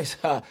Jesus Christ,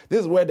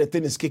 this is where the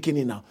thing is kicking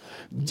in now.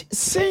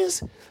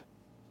 Since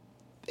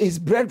his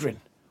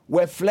brethren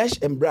were flesh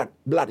and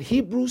blood,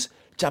 Hebrews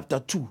chapter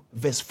 2,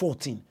 verse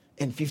 14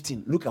 and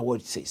 15. Look at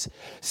what it says.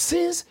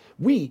 Since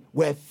we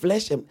were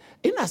flesh and,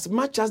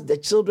 inasmuch as the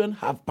children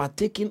have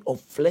partaken of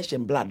flesh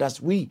and blood,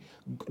 that's we,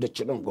 the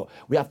children of God,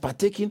 we have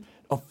partaken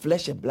of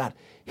flesh and blood.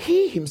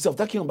 He himself,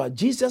 talking about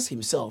Jesus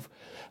himself,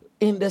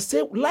 in the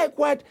same,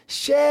 likewise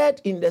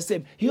shared in the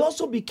same. He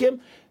also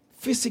became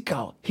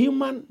physical,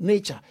 human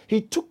nature.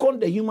 He took on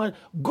the human,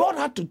 God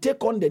had to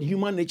take on the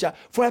human nature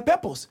for a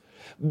purpose.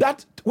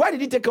 That, why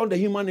did he take on the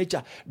human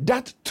nature?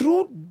 That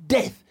through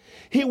death,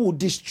 he would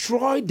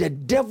destroy the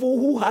devil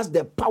who has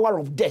the power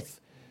of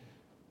death.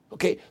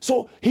 Okay,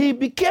 so he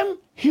became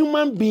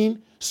human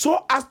being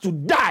so as to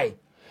die,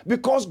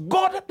 because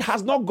God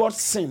has not got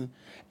sin,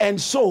 and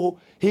so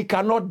he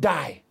cannot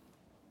die.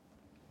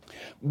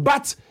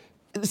 But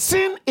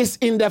sin is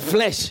in the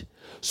flesh.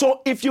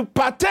 So if you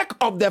partake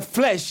of the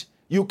flesh,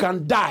 you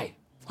can die.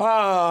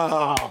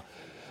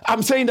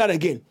 I'm saying that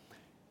again.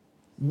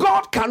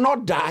 God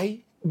cannot die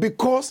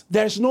because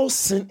there's no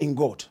sin in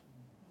God.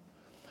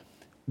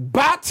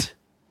 But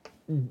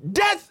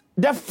death,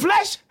 the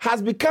flesh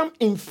has become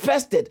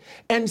infested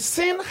and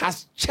sin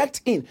has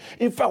checked in.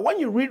 In fact, when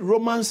you read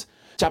Romans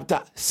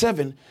chapter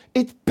 7,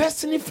 it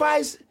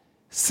personifies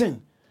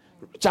sin.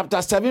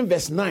 Chapter 7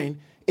 verse 9,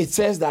 it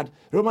says that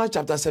Romans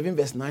chapter 7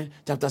 verse 9,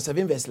 chapter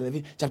 7 verse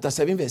 11, chapter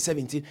 7 verse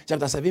 17,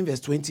 chapter 7 verse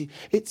 20.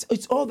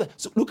 It's all the,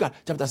 so look at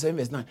chapter 7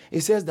 verse 9.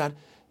 It says that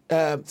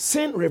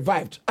sin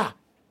revived.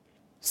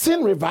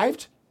 Sin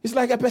revived. It's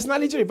like a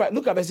personality revived.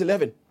 Look at verse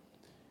 11.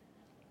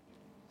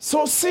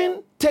 So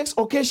sin takes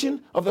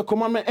occasion of the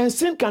commandment, and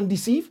sin can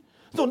deceive.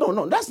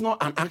 No, that's not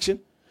an action.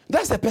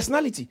 That's a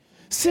personality.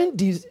 Sin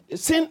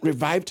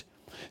revived.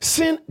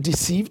 Sin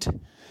deceived.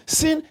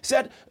 Sin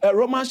said,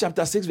 Romans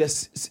chapter 6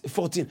 verse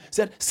 14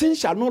 said, sin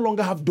shall no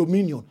longer have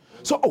dominion.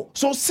 So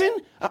sin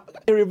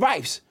it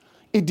revives.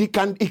 It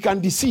can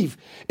deceive.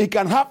 It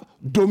can have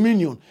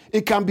dominion.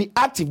 It can be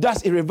active.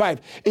 That's it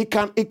revived. It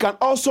can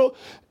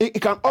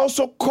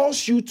also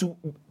cause you to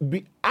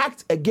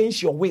act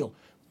against your will.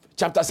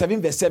 Chapter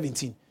 7 verse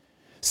 17.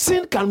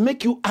 Sin can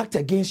make you act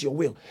against your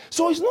will.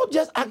 So it's not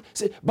just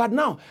act, but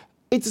now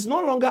it is no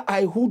longer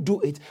I who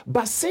do it,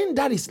 but sin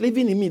that is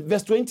living in me.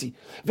 Verse 20.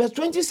 Verse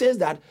 20 says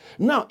that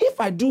now if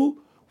I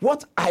do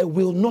what I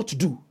will not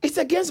do, it's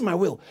against my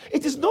will.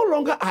 It is no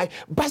longer I,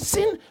 but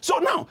sin. So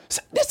now,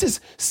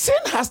 sin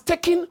has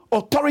taken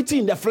authority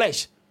in the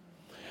flesh.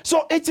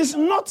 So it is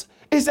not,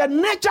 it's a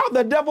nature of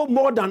the devil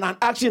more than an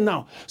action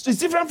now. So it's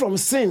different from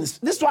sins.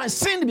 This is why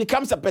sin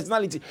becomes a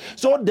personality.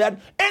 So that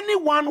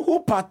anyone who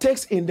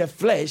partakes in the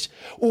flesh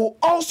will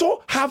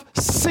also have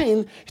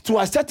sin to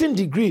a certain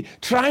degree,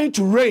 trying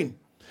to reign.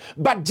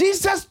 But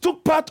Jesus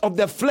took part of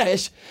the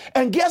flesh,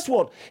 and guess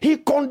what? He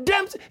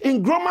condemned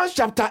in Romans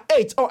chapter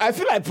 8. Oh, I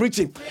feel like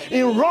preaching.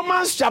 In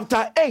Romans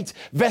chapter 8,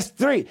 verse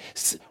 3,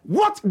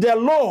 what the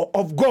law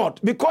of God,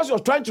 because you're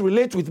trying to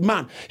relate with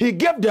man, he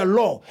gave the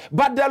law.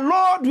 But the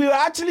law, we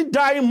are actually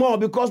dying more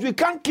because we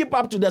can't keep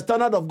up to the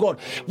standard of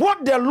God.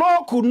 What the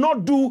law could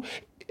not do,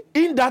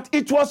 in that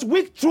it was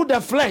weak through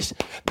the flesh.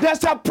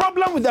 There's a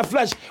problem with the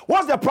flesh.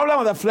 What's the problem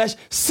with the flesh?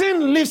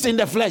 Sin lives in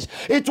the flesh.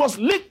 It was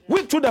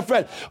weak through the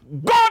flesh.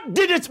 God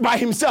did it by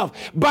himself,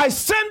 by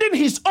sending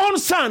his own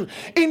son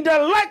in the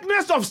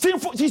likeness of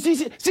sinful,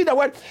 see the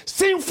word,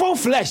 sinful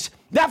flesh.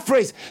 That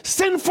phrase,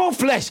 sinful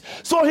flesh.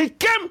 So he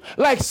came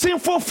like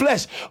sinful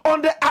flesh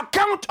on the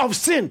account of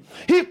sin.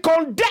 He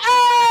condemned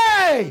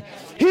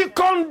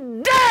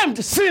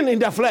sin in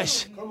the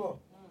flesh. Come on.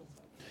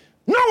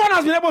 No one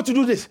has been able to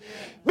do this.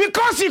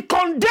 Because he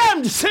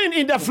condemned sin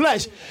in the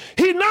flesh,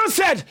 he now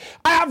said,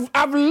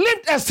 I've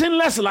lived a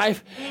sinless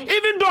life,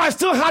 even though I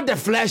still had the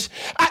flesh.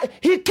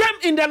 He came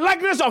in the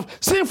likeness of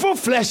sinful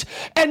flesh,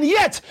 and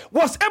yet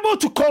was able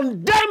to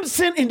condemn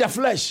sin in the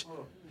flesh.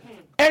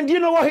 And you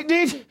know what he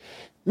did?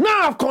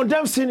 Now I've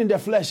condemned sin in the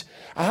flesh.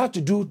 I had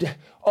to do the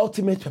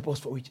ultimate purpose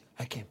for which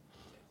I came.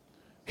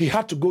 He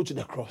had to go to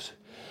the cross.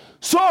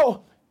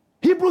 So,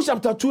 Hebrews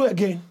chapter 2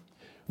 again,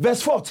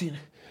 verse 14.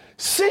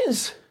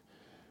 Since,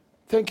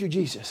 thank you,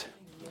 Jesus.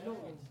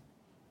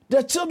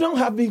 the children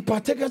have been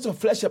partakers of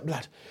flesh and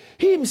blood.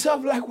 He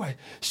himself likewise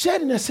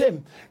shared in the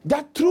same,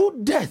 that through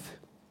death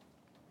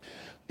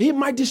he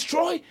might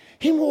destroy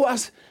him who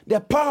has the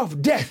power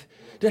of death,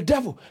 the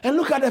devil. And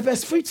look at the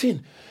verse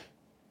 15.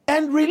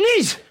 And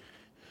release.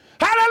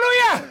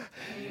 Hallelujah.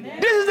 Amen.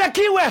 This is the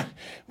key word.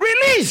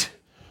 Release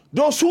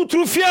those who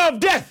through fear of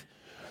death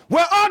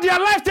were all their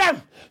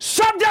lifetime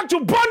subject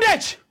to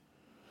bondage.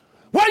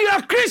 When you are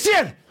a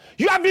Christian,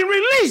 you have been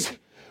released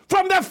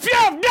from the fear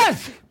of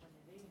death.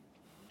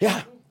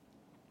 Yeah.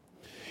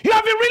 You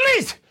have been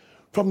released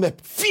from the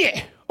fear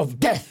of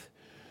death.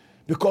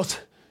 Because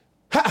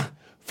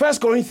 1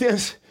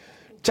 Corinthians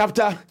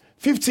chapter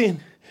 15,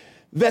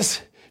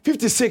 verse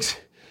 56,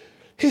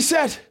 he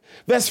said,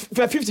 verse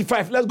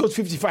 55, let's go to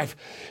 55.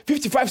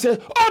 55 says,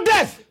 oh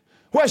death,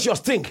 where's your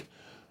sting?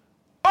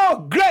 Oh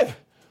grave,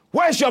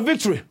 where's your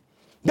victory?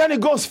 Then it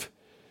goes,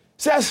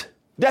 says,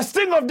 the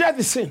sting of death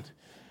is sin.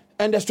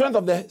 And the strength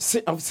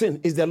of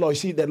sin is the law. You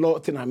see the law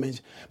thing I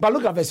mentioned. But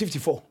look at verse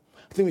 54.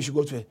 I think we should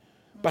go to it.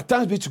 But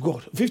thanks be to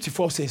God.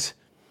 54 says,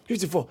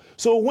 54.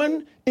 So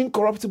when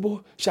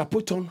incorruptible shall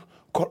put on,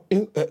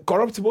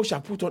 corruptible shall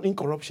put on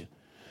incorruption,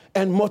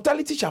 and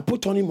mortality shall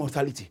put on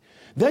immortality,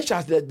 then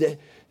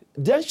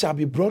shall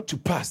be brought to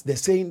pass the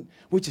saying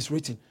which is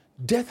written,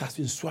 death has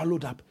been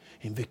swallowed up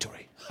in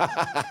victory.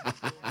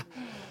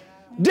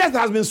 Death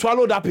has been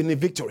swallowed up in the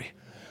victory.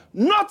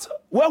 Not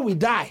when we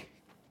die.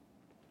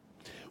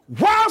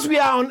 Whilst we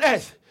are on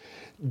earth,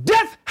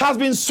 death has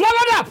been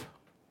swallowed up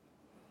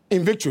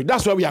in victory.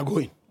 That's where we are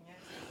going.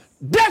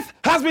 Death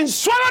has been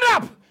swallowed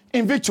up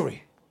in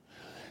victory.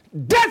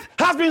 Death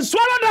has been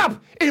swallowed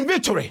up in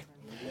victory.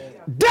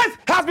 Death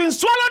has been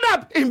swallowed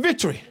up in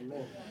victory.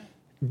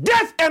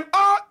 Death and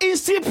all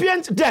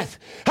incipient death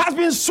has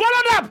been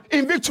swallowed up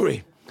in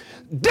victory.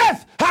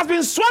 Death has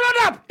been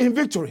swallowed up in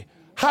victory.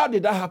 How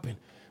did that happen?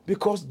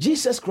 Because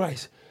Jesus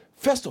Christ,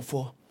 first of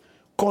all,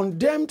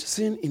 condemned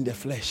sin in the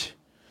flesh.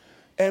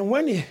 And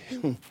when he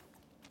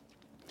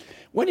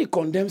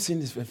condemns sin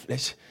in the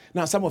flesh,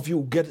 now some of you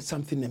will get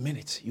something in a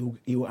minute. You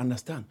will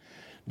understand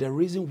the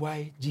reason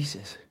why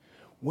Jesus,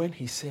 when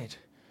he said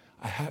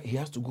he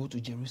has to go to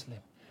Jerusalem,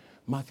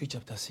 Matthew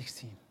chapter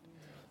 16,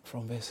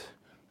 from verse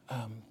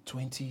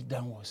 20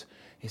 downwards,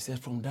 he said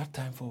from that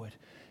time forward,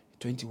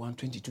 21,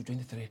 22,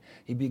 23,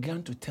 he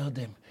began to tell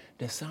them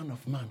the Son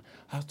of Man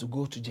has to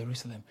go to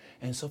Jerusalem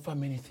and suffer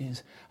many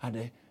things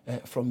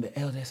from the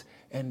elders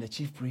and the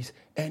chief priests,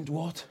 and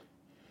what?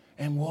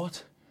 And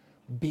what?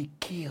 Be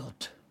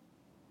killed.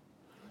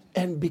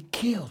 And be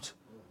killed.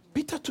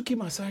 Peter took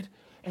him aside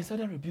and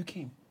started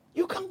rebuking him.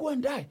 You can't go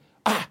and die.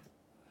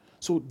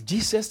 So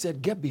Jesus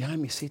said, get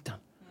behind me, Satan.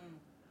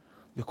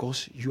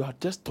 Because you are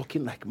just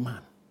talking like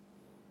man.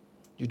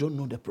 You don't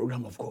know the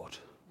program of God.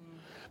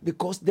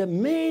 Because the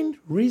main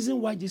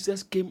reason why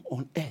Jesus came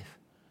on earth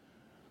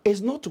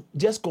is not to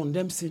just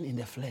condemn sin in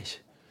the flesh,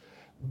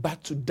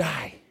 but to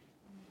die.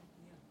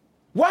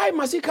 Why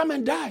must he come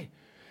and die?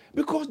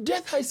 Because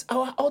death is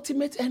our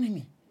ultimate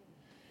enemy.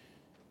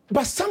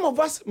 But some of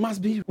us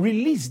must be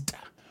released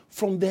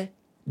from the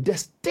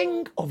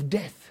sting of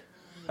death.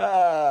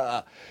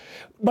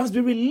 Must be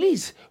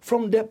released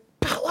from the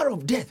power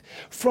of death,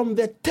 from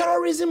the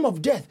terrorism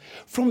of death,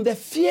 from the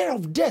fear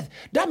of death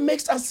that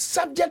makes us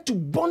subject to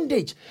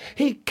bondage.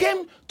 He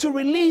came to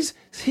release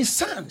his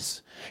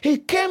sons. He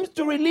came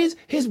to release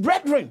his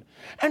brethren.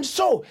 And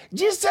so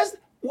Jesus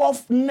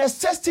of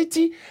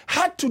necessity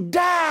had to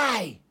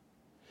die.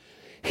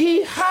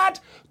 He had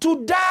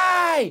to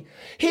die.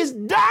 His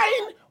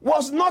dying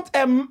was not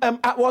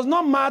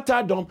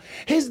martyrdom.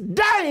 His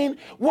dying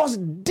was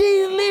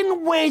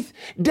dealing with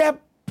the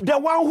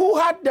one who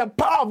had the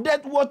power of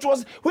death,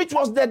 which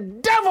was the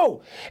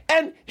devil,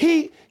 and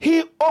he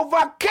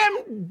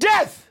overcame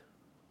death.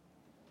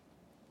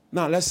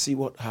 Now let's see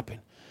what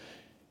happened.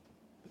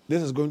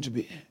 This is going to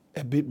be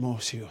a bit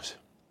more serious.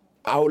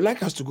 I would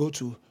like us to go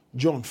to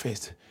John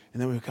first,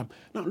 and then we'll come.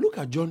 Now look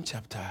at John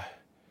chapter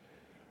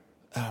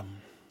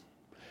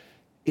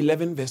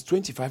 11, verse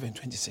 25 and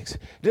 26.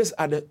 This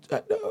are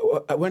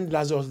when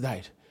Lazarus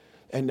died,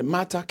 and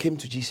Martha came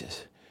to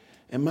Jesus,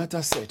 and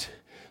Martha said,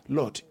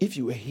 Lord, if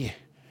you were here,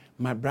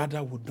 my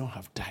brother would not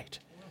have died.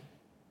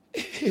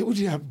 He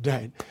wouldn't have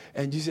died.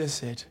 And Jesus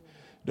said,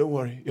 don't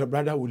worry, your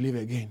brother will live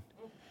again.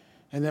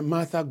 And then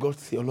Martha got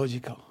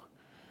theological.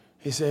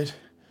 He said,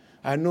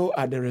 I know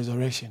at the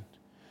resurrection,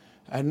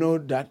 I know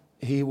that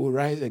he will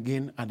rise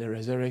again at the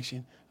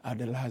resurrection at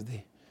the last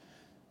day.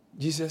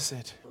 Jesus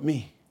said,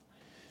 me,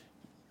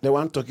 the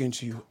one talking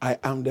to you, I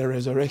am the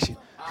resurrection.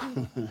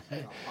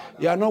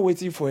 You are not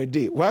waiting for a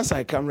day. Once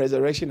I come,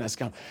 resurrection has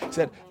come. He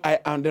said, I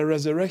am the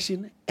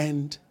resurrection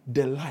and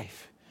the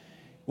life.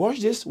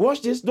 Watch this,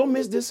 don't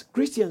miss this.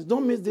 Christians,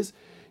 don't miss this.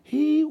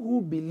 He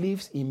who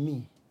believes in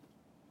me,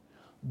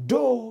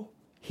 though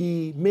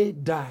he may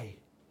die,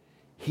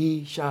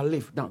 he shall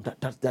live. Now,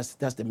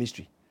 that's the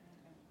mystery.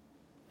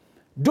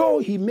 Though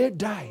he may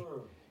die,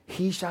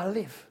 he shall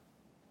live.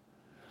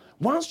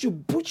 Once you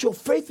put your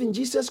faith in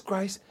Jesus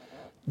Christ,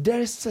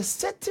 there is a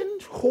certain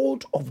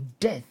hold of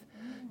death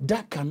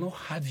that cannot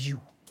have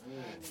you.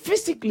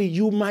 physically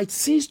you might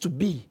cease to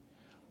be,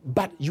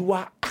 but you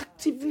are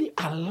actively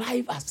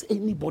alive as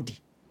anybody.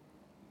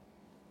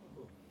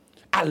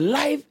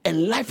 Alive,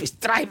 and life is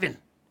thriving.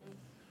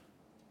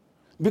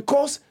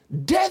 Because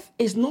death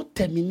is not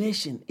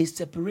termination, it's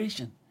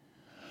separation.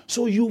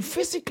 So you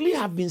physically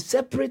have been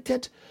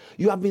separated.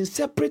 You have been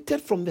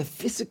separated from the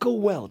physical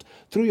world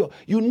through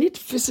you need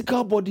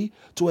physical body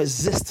to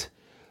exist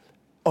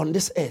on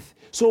this earth.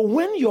 So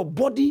when you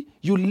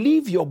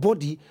leave your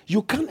body,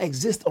 you can't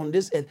exist on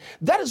this earth.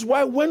 That is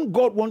why when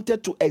God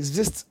wanted to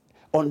exist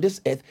on this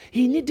earth,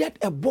 he needed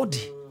a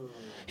body.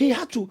 He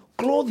had to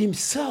clothe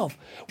himself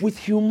with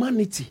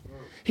humanity.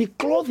 He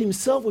clothed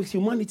himself with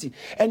humanity.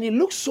 And he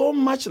looked so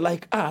much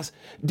like us,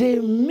 they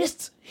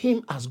missed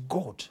him as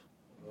God.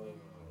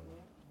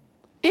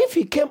 If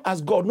he came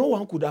as God, no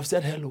one could have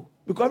said hello,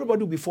 because everybody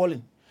will be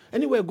falling.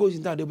 Anywhere it goes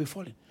in town, they'll be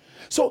falling.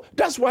 So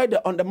that's why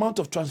on the Mount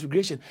of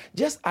Transfiguration,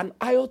 just an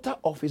iota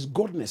of his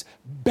godness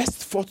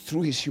burst forth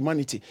through his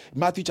humanity.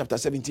 Matthew chapter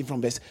 17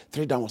 from verse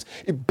 3 downwards.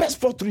 It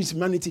burst forth through his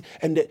humanity,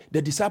 and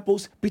the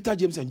disciples, Peter,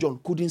 James, and John,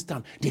 couldn't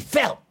stand. They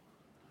fell.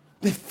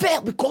 They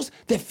fell because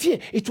the fear,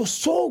 it was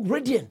so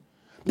radiant.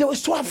 They were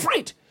so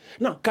afraid.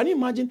 Now, can you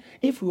imagine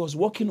if he was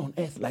walking on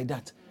earth like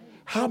that?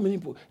 How many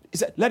people? He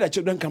said, let the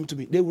children come to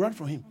me. They will run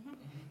from him.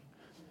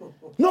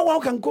 No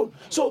one can go.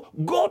 So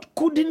God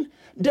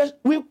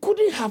we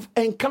couldn't have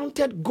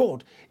encountered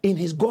God in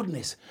his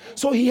godness.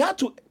 So he had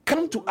to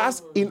come to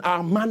us in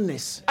our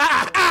madness.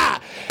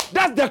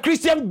 That's the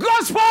Christian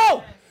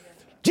gospel.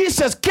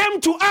 Jesus came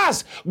to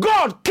us.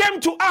 God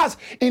came to us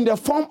in the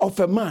form of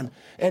a man.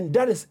 And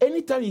that is,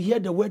 anytime you hear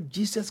the word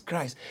Jesus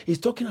Christ, he's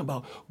talking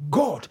about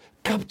God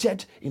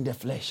captured in the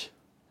flesh.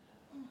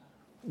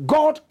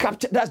 God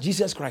captured, that's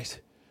Jesus Christ.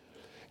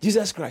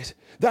 Jesus Christ.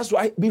 That's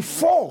why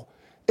before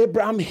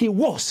Abraham he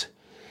was,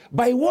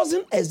 but he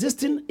wasn't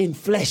existing in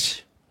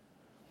flesh.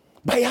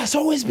 But he has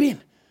always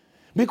been.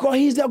 Because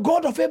he's the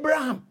God of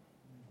Abraham.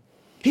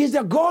 He's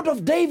the God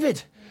of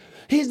David.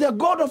 He's the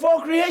God of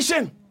all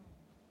creation.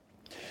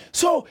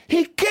 So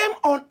he came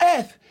on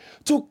earth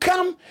to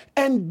come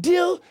and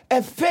deal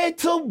a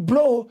fatal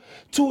blow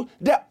to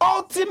the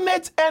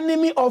ultimate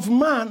enemy of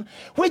man,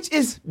 which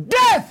is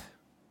death.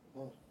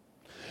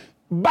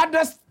 But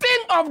the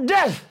sting of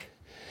death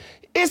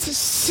is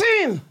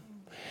sin.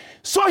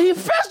 So he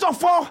first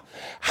of all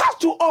has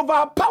to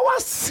overpower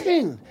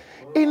sin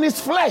in his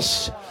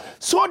flesh,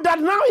 so that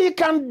now he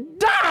can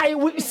die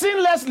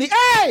sinlessly.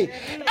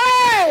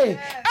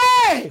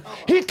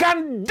 He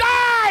can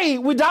die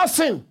without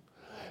sin.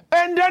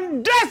 And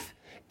then death,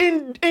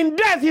 in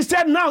death, he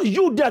said, now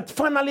you death,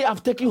 finally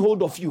I've taken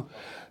hold of you.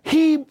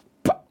 He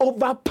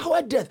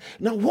overpowered death.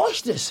 Now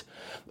watch this.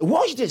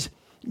 Watch this.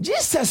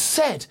 Jesus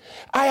said,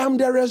 I am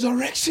the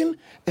resurrection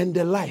and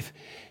the life.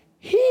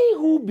 He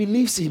who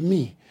believes in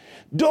me,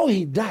 though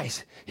he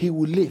dies, he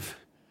will live.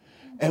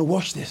 And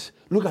watch this.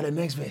 Look at the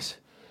next verse.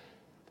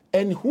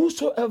 And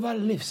whosoever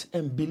lives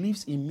and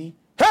believes in me,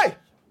 hey!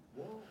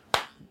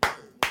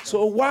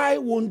 So why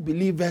won't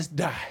believers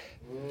die?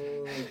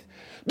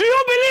 Do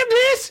you believe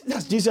this?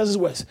 That's Jesus'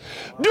 words.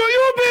 Do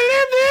you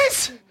believe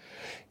this?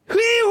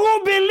 He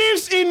who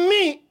believes in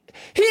me,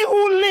 he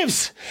who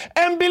lives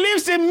and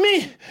believes in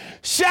me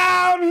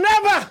shall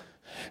never.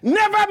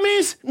 Never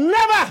means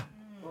never.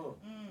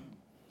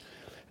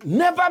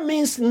 Never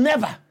means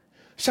never.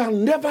 Shall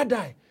never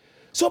die.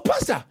 So,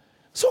 Pastor,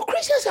 so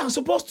Christians are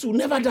supposed to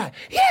never die.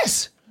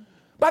 Yes.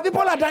 But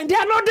people are dying. They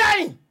are not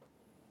dying.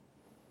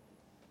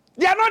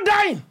 They are not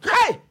dying.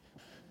 Hey,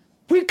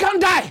 we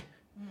can't die.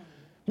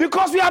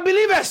 Because we are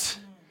believers.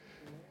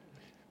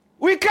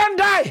 We can't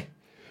die.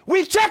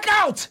 We check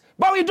out,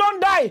 but we don't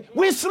die.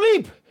 We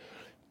sleep.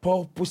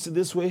 Paul puts it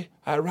this way.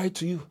 I write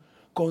to you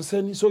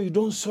concerning, so you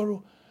don't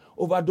sorrow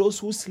over those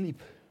who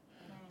sleep.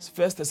 It's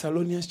 1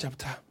 Thessalonians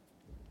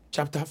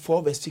chapter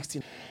 4, verse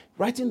 16.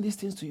 Writing these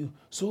things to you.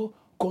 So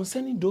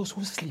concerning those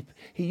who sleep,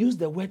 he used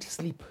the word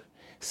sleep.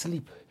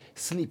 Sleep,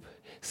 sleep,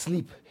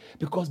 sleep.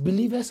 Because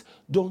believers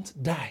don't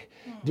die.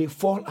 They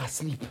fall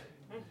asleep.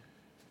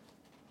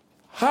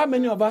 How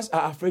many of us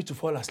are afraid to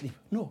fall asleep?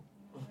 No.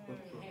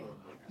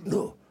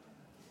 No.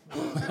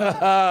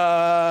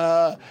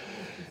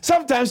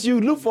 Sometimes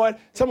you look for it.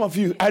 Some of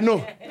you, I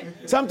know.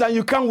 Sometimes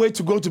you can't wait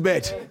to go to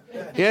bed.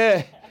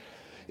 Yeah.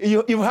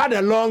 You've had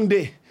a long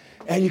day.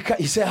 And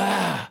you say,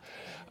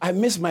 I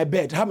miss my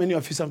bed. How many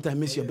of you sometimes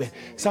miss your bed?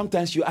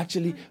 Sometimes you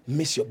actually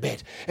miss your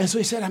bed. And so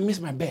he said, I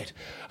miss my bed.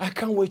 I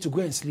can't wait to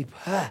go and sleep.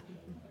 I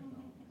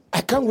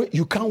can't wait.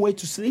 You can't wait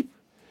to sleep?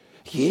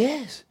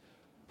 Yes.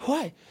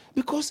 Why?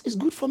 Because it's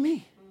good for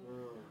me.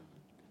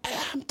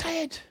 I'm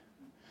tired.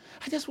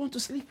 I just want to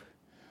sleep.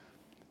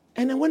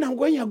 And then when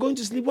you're going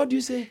to sleep, what do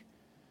you say?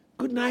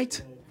 Good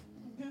night.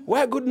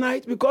 Why good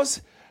night?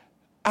 Because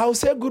I'll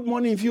say good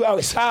morning in a few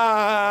hours.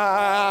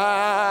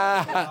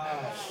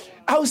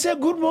 I'll say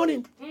good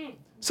morning.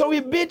 So we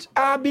bid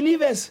our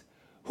believers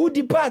who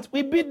depart,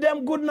 we bid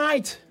them good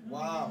night.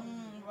 Wow.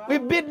 We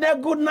bid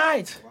them good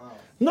night. Wow.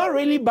 Not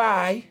really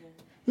bye.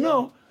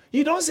 No.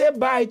 You don't say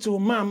bye to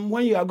mom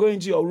when you are going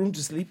to your room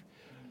to sleep.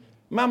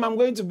 Mom, I'm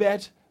going to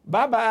bed.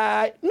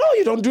 Bye-bye. No,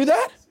 you don't do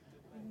that.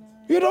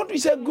 You don't. You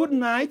say good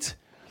night.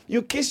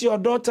 You kiss your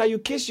daughter. You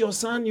kiss your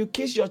son. You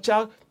kiss your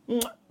child.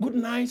 Good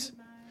night.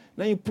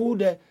 Then you pull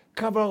the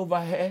cover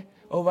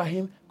over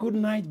him. Good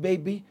night,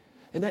 baby.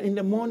 And then in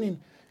the morning,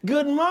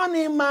 good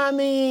morning,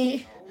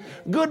 mommy.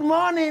 Good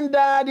morning,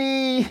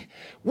 daddy.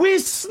 We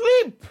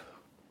sleep.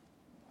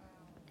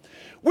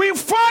 We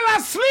fall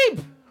asleep.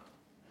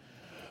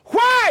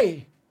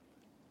 Why?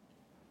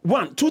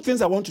 Two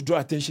things I want to draw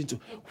attention to.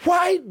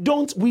 Why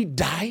don't we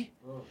die?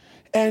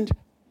 And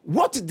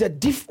what is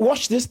the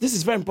watch this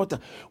is very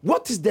important.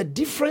 What is the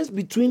difference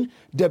between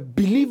the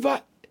believer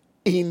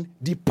in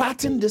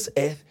departing this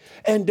earth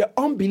and the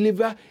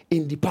unbeliever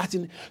in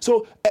departing?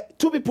 So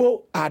two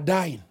people are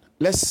dying.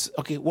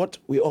 What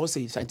we all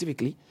say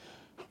scientifically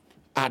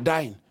are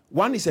dying.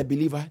 One is a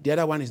believer, the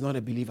other one is not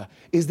a believer.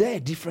 Is there a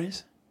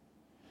difference?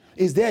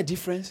 Is there a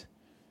difference?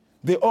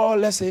 They all,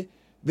 let's say,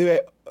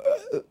 they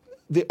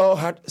all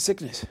had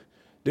sickness.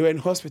 They were in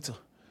hospital.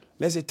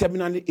 Let's say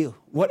terminally ill,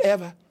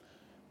 whatever.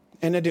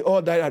 And then they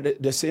all died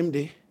at the same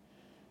day.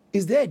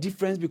 Is there a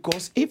difference?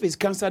 Because if it's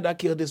cancer that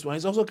killed this one,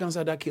 it's also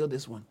cancer that killed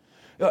this one.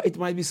 It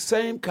might be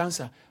same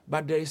cancer,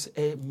 but there is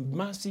a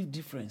massive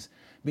difference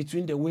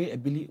between the way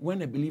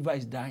when a believer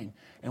is dying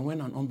and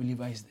when an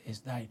unbeliever is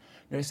dying.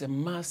 There is a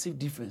massive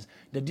difference.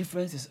 The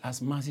difference is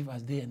as massive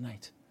as day and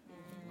night.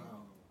 Wow.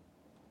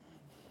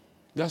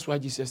 That's why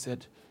Jesus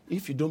said,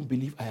 if you don't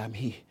believe I am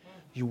He,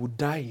 you will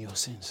die in your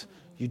sins.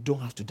 You don't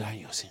have to die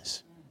in your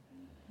sins.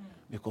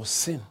 Because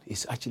sin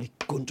is actually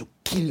going to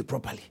kill you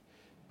properly.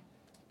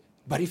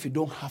 But if you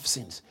don't have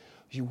sins,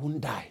 you won't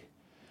die.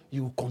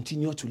 You will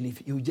continue to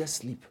live. You will just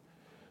sleep.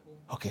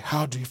 Okay,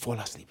 how do you fall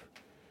asleep?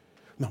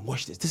 Now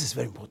watch this. This is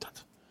very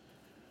important.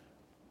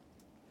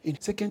 In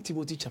 2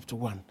 Timothy chapter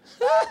 1,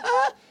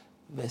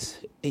 verse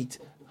 8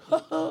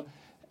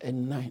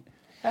 and 9.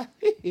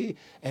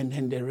 And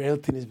then the real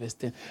thing is verse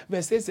 10.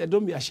 Verse 8 said,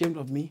 don't be ashamed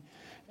of me,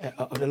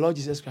 of the Lord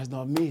Jesus Christ,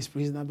 nor of me, his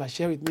prisoner, but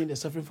share with me in the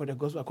suffering for the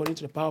gospel according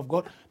to the power of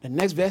God. The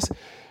next verse,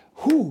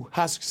 who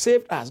has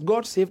saved us,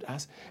 God saved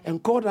us,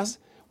 and called us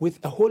with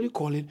a holy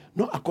calling,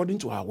 not according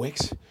to our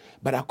works,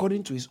 but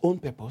according to his own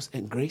purpose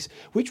and grace,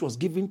 which was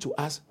given to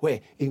us, where?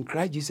 In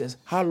Christ Jesus,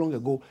 how long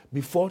ago?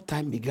 Before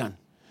time began.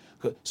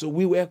 Okay. So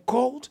we were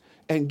called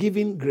and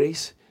given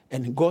grace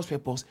and God's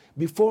purpose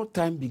before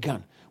time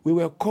began. We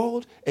were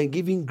called and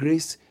given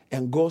grace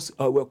and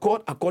we're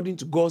called according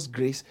to God's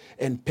grace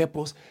and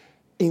purpose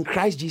in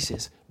Christ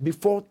Jesus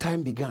before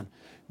time began.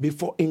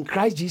 In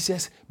Christ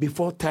Jesus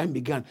before time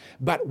began.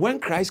 But when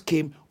Christ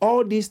came,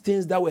 all these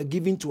things that were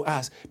given to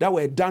us, that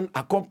were done,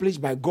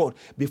 accomplished by God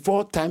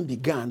before time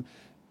began,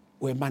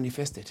 were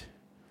manifested.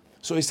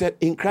 So he said,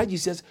 in Christ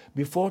Jesus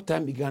before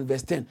time began,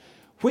 verse 10,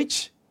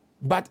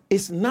 but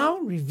is now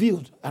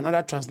revealed,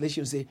 another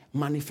translation say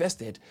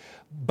manifested,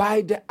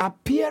 by the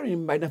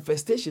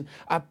manifestation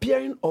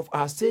of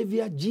our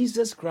Savior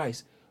Jesus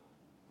Christ.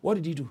 What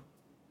did he do?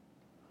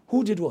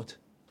 Who did what?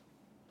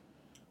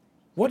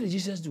 What did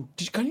Jesus do?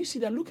 Can you see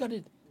that? Look at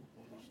it.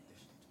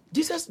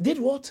 Jesus did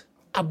what?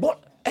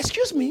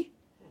 Excuse me.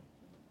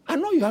 I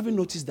know you haven't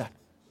noticed that.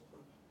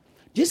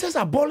 Jesus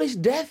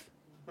abolished death.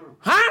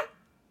 Huh?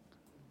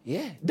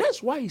 Yeah,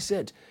 that's why he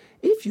said,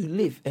 if you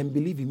live and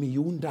believe in me,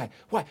 you won't die.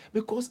 Why?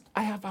 Because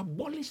I have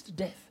abolished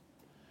death.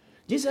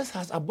 Jesus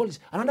has abolished.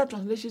 Another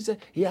translation says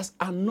he has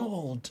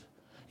annulled.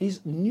 He's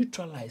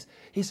neutralized.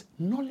 He's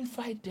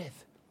nullified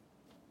death.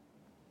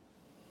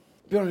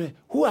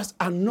 Who has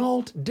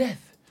annulled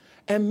death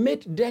and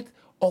made death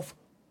of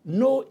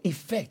no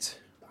effect.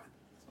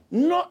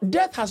 No,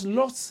 death has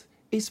lost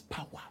its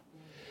power.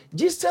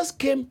 Jesus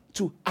came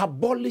to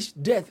abolish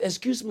death.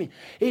 Excuse me.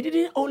 He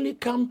didn't only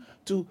come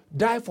to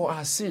die for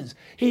our sins.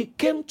 He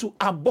came to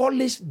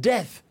abolish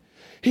death.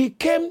 He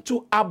came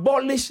to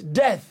abolish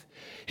death.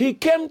 He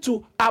came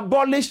to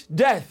abolish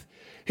death.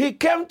 He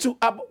came to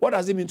what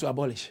does it mean to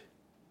abolish?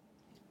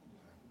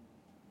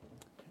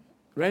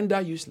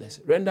 Render useless.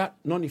 Render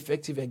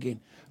non-effective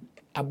again.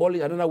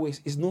 Abolish, another way,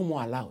 is no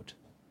more allowed.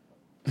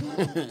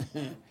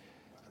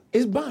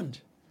 It's banned.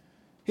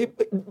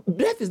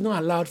 Death is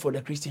not allowed for the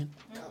Christian.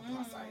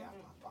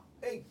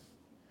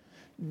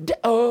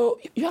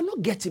 You are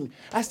not getting me.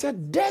 I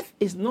said death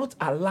is not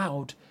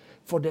allowed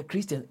for the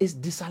Christian. It's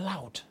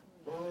disallowed.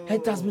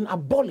 It has been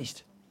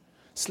abolished.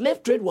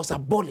 Slave trade was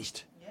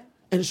abolished. Yeah.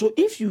 And so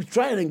if you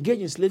try and engage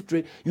in slave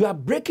trade, you are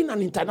breaking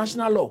an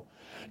international law.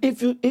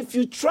 If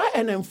you try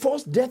and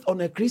enforce death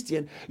on a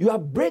Christian, you are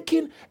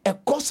breaking a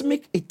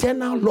cosmic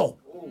eternal law.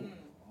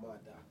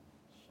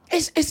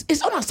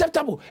 It's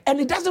unacceptable and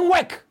it doesn't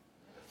work.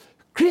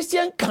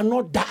 Christians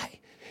cannot die.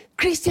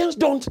 Christians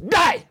don't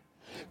die.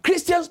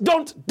 Christians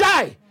don't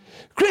die.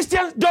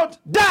 Christians don't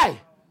die.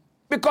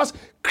 Because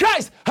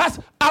Christ has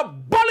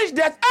abolished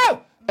death.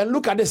 Oh! And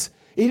look at this.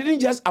 He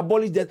didn't just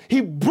abolish death. He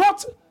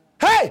brought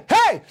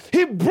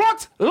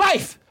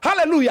life.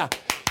 Hallelujah.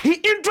 He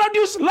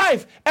introduced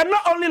life, and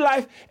not only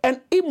life,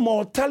 and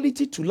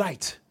immortality to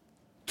light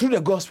through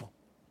the gospel.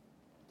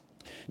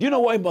 Do you know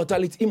what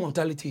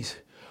immortality is?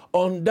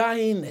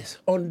 Undyingness,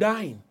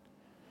 undying.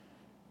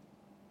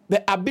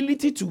 the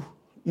ability to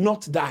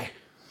not die.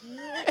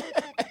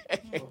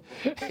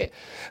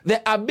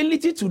 The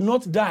ability to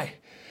not die,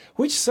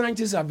 which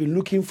scientists have been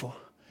looking for,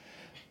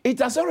 it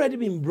has already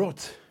been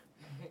brought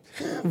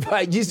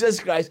by Jesus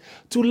Christ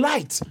to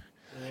light.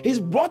 He's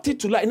brought it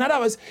to light. In other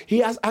words, he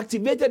has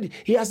activated it.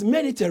 He has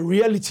made it a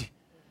reality.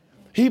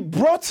 He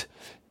brought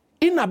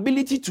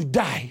inability to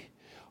die,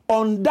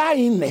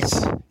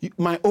 undyingness,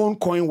 my own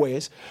coin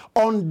words,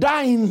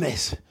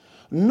 undyingness,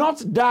 not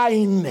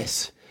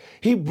dyingness.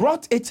 He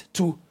brought it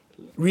to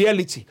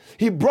reality.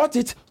 He brought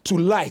it to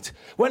light.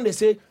 When they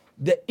say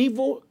the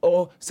evil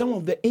or some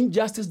of the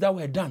injustice that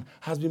were done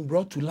has been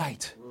brought to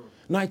light.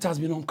 Now it has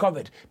been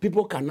uncovered.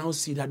 People can now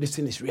see that this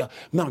thing is real.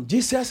 Now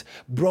Jesus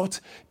brought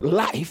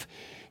life,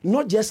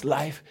 not just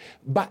life,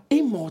 but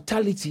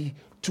immortality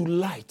to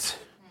light.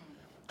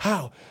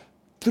 How?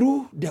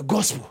 Through the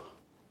gospel.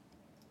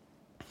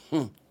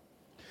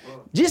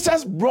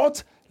 Jesus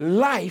brought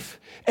life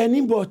and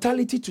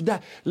immortality to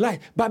that life.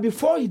 But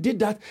before he did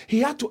that, he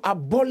had to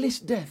abolish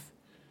death.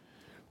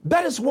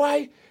 That is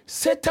why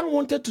Satan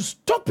wanted to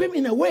stop him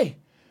in a way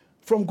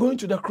from going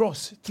to the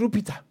cross through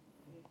Peter.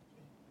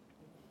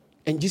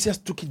 And Jesus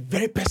took it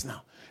very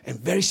personal and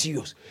very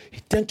serious.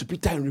 He turned to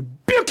Peter and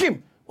rebuked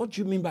him. What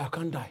do you mean by I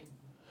can't die?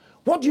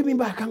 What do you mean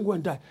by I can't go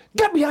and die?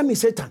 Get behind me,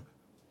 Satan.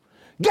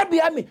 Get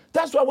behind me.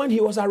 That's why when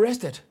he was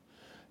arrested,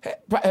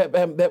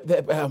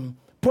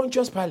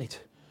 Pontius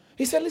Pilate,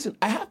 he said, listen,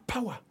 I have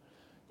power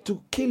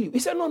to kill you. He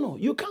said, no,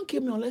 you can't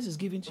kill me unless it's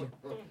given to you.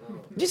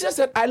 Jesus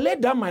said, I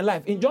laid down my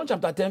life. In John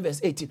chapter 10, verse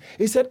 18,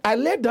 he said, I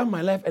laid down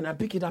my life and I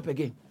pick it up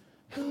again.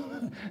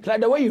 Like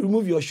the way you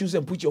remove your shoes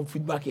and put your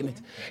feet back in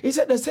it. He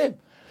said the same.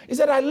 He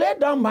said, I laid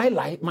down my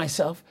life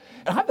myself.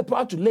 I have the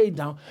power to lay it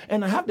down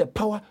and I have the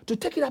power to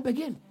take it up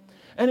again.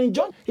 And in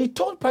John, he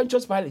told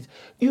Pontius Pilate,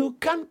 you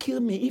can't kill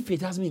me if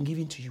it has been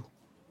given to you.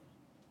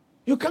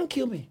 You can't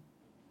kill me.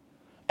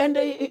 And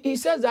he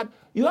says that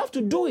you have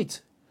to do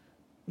it.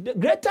 The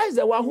greater is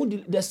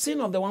the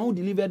sin of the one who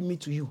delivered me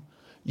to you.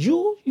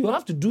 You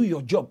have to do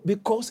your job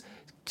because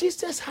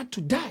Jesus had to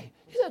die.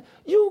 He said,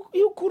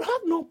 you could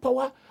have no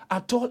power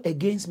at all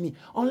against me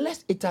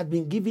unless it had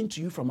been given to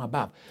you from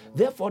above.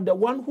 Therefore, the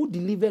one who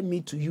delivered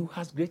me to you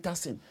has greater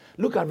sin.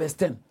 Look at verse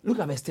 10. Look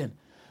at verse 10.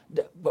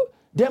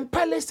 Then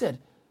Pilate said,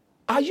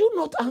 are you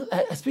not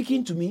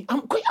speaking to me?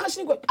 I'm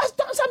asking you,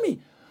 answer me.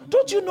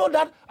 Don't you know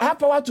that I have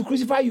power to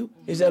crucify you?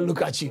 He said,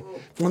 look at you.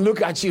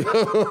 Look at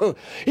you.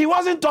 He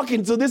wasn't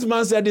talking to this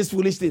man said this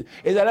foolish thing.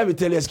 He said, let me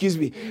tell you, excuse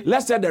me.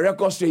 Let's set the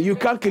record straight. You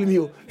can't kill me.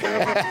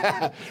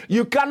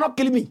 You cannot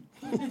kill me.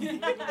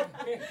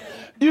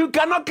 You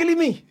cannot kill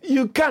me.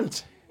 You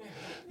can't.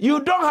 You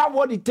don't have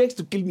what it takes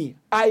to kill me.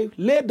 I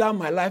lay down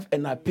my life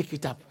and I pick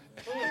it up.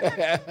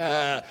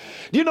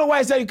 Do you know why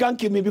I said you can't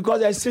kill me? Because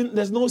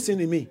there's no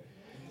sin in me.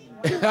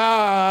 There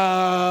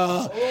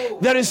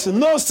is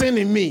no sin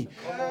in me.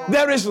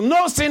 There is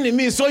no sin in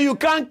me, so you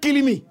can't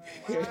kill me.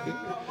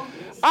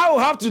 I will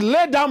have to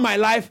lay down my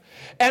life,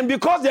 and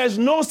because there is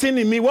no sin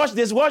in me, watch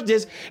this,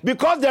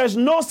 because there is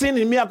no sin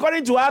in me,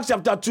 according to Acts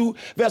chapter 2,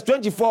 verse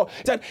 24,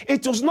 it said,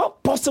 it was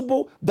not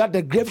possible that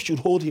the grave should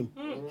hold him.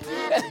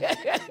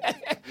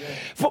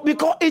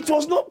 Because it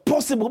was not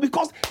possible,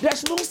 because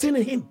there's no sin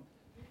in him.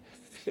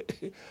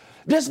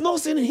 There's no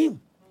sin in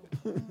him.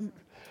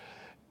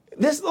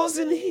 There's no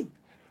sin in him.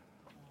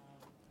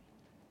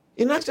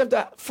 In Acts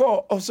chapter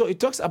 4 also, it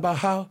talks about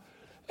how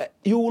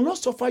you will not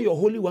suffer your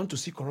Holy One to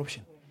see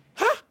corruption.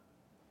 Huh?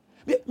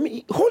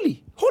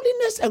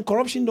 Holiness and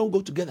corruption don't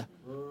go together.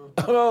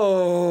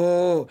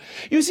 Oh,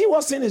 you see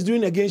what sin is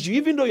doing against you.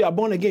 Even though you are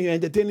born again, you're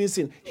entertaining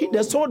sin.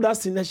 The soul that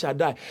sinner shall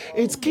die.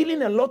 It's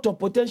killing a lot of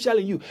potential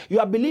in you. You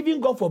are believing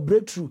God for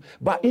breakthrough,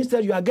 but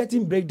instead you are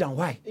getting breakdown.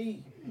 Why?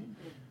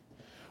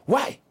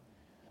 Why?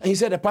 And he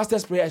said the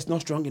pastor's prayer is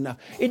not strong enough.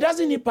 It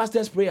doesn't need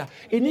pastor's prayer.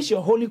 It needs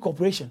your holy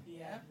cooperation.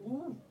 Yeah.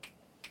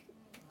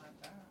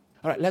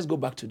 All right, let's go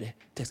back to the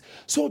text.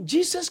 So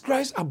Jesus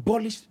Christ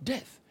abolished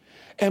death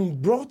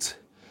and brought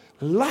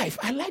life.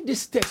 I like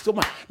this text so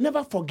much.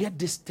 Never forget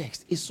this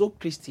text. It's so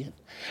Christian.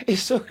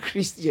 It's so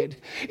Christian.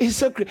 It's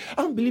so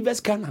unbelievers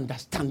can't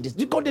understand this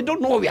because they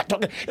don't know what we are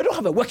talking. They don't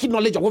have a working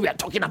knowledge of what we are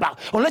talking about.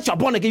 Unless you're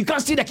born again, you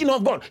can't see the kingdom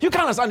of God. You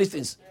can't understand these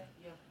things.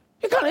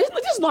 You can't.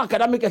 This is not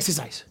academic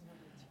exercise.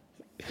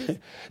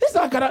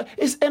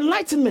 It's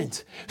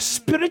enlightenment,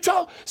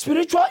 spiritual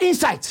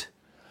insight.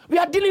 We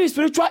are dealing with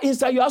spiritual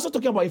insight. You're also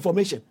talking about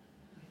information.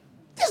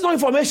 This is not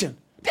information.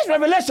 This is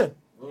revelation.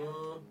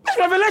 This is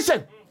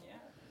revelation.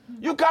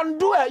 You can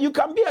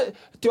be a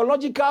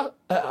theological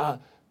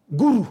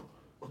guru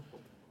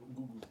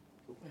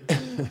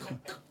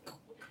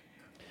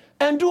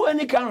and do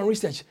any kind of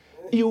research.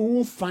 You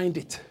won't find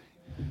it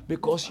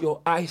because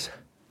your eyes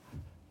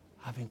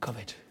have been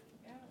covered.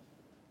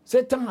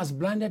 Satan has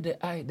blinded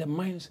the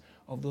minds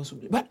of those who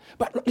believe.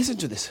 But listen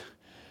to this.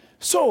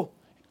 So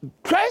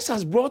Christ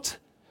has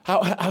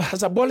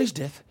abolished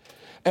death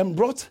and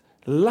brought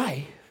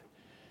life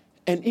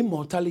and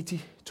immortality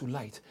to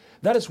light.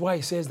 That is why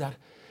he says that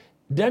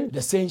then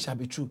the saying shall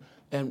be true.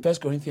 And 1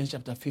 Corinthians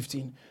chapter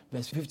 15,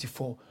 verse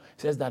 54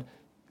 says that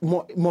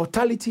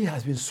mortality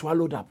has been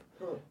swallowed up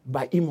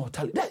by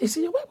immortality. That is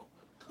in your Bible.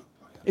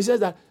 It says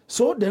that,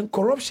 so then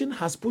corruption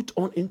has put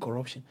on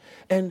incorruption.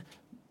 And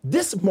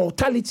this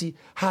mortality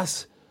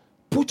has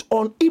put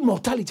on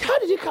immortality. How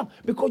did it come?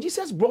 Because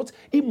Jesus brought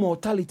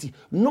immortality,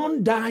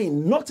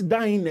 non-dying, not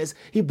dyingness.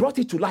 He brought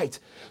it to light.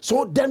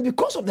 So then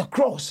because of the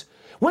cross,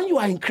 when you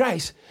are in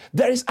Christ,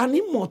 there is an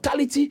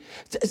immortality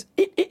that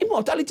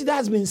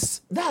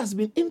has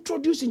been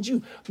introduced into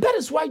you. That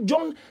is why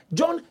John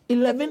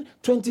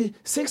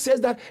 11:26 says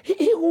that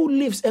he who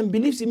lives and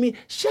believes in me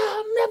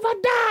shall never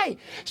die,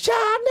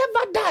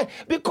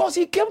 because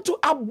he came to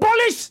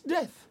abolish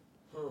death.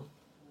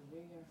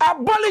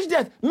 Abolish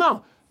death.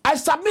 Now, I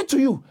submit to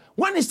you,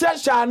 when he said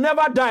shall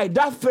never die,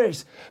 that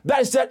phrase that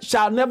he said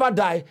shall never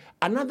die,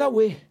 another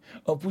way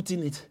of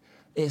putting it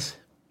is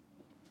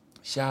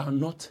shall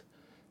not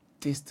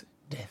taste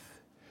death.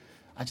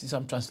 Actually,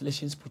 some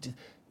translations put it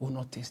will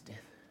not taste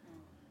death.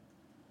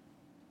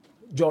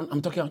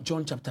 I'm talking about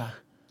John chapter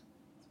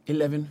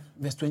 11,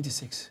 verse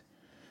 26. It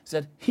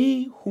said,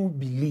 he who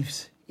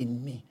believes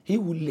in me, he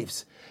who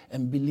lives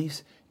and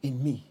believes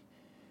in me,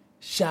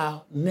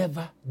 shall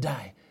never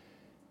die.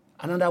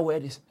 Another way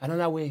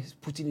is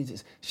putting it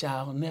is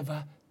shall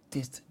never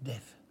taste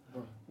death.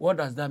 What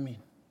does that mean?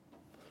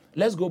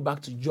 Let's go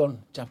back to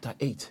John chapter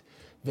 8,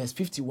 verse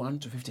 51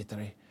 to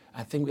 53.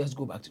 I think let's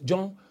go back to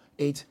John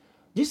 8.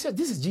 This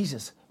is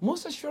Jesus.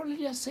 Most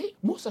assuredly I say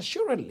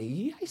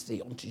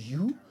unto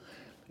you,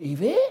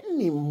 if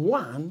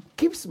anyone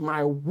keeps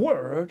my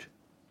word,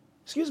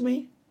 excuse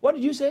me, what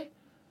did you say?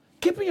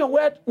 Keeping your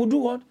word will do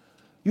what?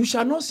 You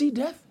shall not see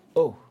death.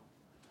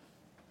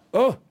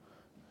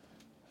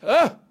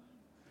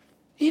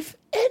 If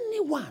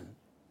anyone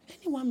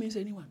means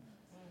anyone.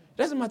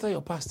 Doesn't matter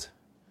your past.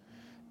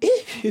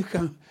 If you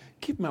can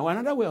keep my word,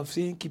 another way of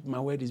saying keep my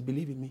word is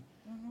believe in me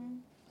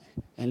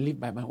and live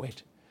by my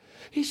word.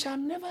 He shall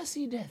never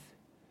see death.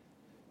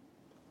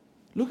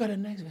 Look at the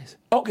next verse.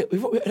 Okay,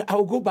 I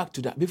will go back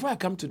to that. Before I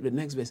come to the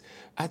next verse,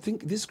 I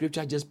think this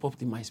scripture just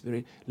popped in my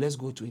spirit. Let's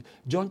go to it.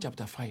 John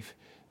chapter 5,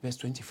 verse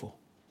 24.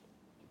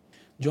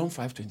 John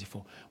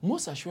 5:24.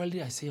 Most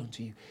assuredly I say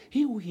unto you,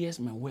 he who hears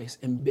my words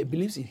and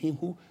believes in him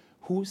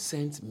who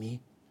sent me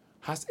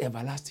has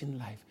everlasting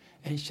life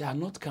and shall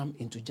not come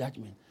into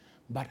judgment,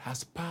 but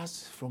has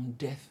passed from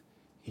death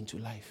into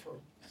life.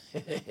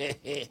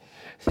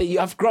 You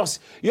have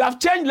crossed. You have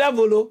changed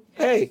level. Oh.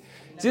 Hey,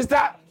 sister,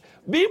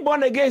 being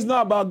born again is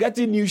not about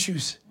getting new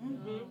shoes.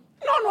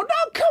 No,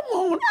 come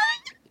on.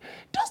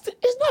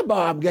 It's not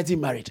about I'm getting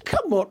married.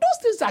 Come on,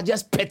 those things are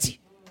just petty.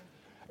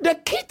 The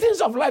key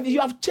things of life,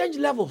 you have changed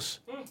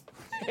levels.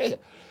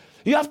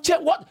 You have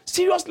changed what?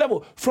 Serious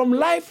level. From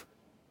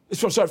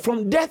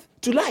death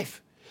to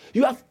life.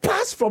 You have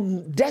passed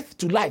from death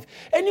to life.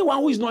 Anyone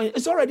who is not,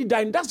 it's already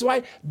dying. That's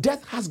why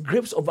death has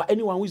grips over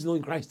anyone who is not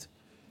in Christ.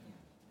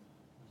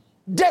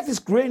 Death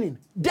is reigning.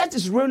 Death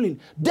is ruling.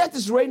 Death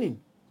is reigning.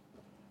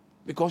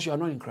 Because you are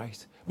not in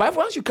Christ. But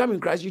once you come in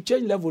Christ, you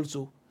change levels.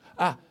 So,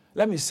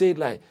 let me say it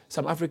like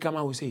some African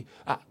man will say,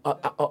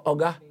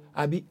 Oga,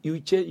 Abi, you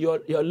change your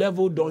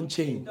level don't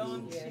change.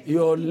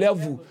 Your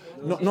level,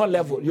 not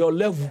level, your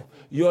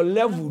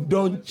level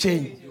don't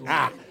change.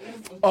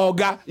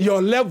 Oga,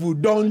 your level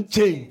don't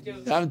change.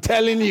 I'm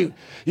telling you,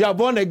 you are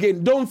born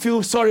again. Don't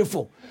feel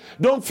sorrowful.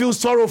 Don't feel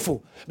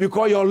sorrowful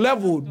because your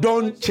level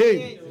don't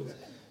change.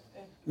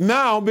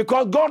 Now,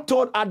 because God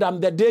told Adam,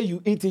 the day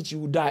you eat it, you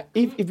will die.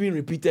 If even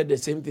repeated the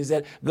same thing,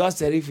 said God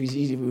said, if you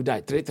eat it, you will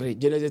die. 3:3,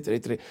 Genesis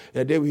 3:3.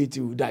 The day we eat it,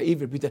 you will die.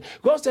 If repeated,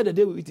 God said the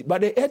day we eat it,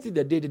 but they ate it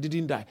the day they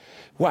didn't die.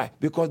 Why?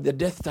 Because the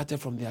death started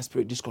from their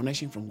spirit,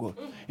 disconnection from God.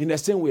 In the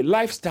same way,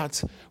 life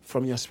starts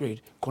from your spirit,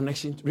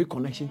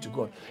 reconnection to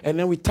God, and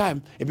then with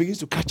time, it begins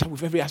to catch up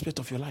with every aspect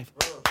of your life.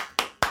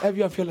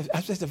 Every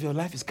aspect of your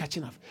life is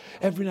catching up.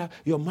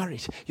 Your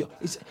marriage.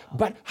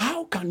 But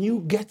how can you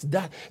get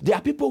that? There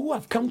are people who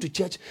have come to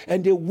church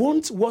and they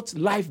want what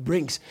life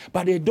brings,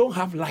 but they don't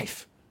have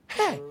life.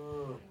 Hey,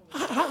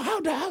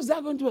 how's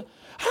that going to work?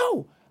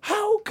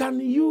 How can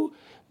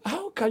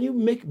you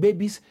make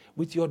babies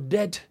with your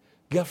dead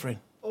girlfriend?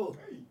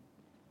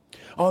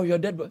 Or your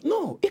dead boy?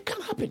 No, it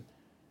can't happen.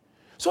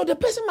 So the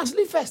person must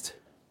live first.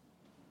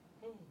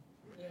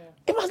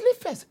 It must live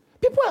first.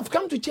 People have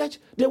come to church,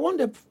 they want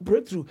the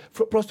breakthrough,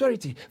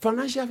 prosperity,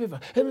 financial favor,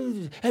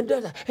 and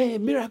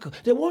miracle.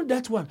 They want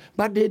that one,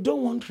 but they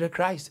don't want the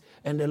Christ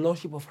and the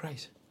Lordship of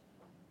Christ.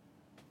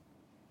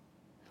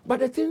 But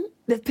the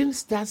thing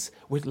starts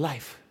with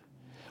life.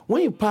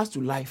 When you pass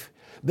to life,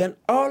 then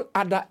all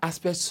other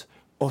aspects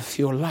of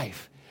your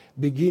life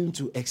begin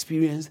to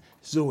experience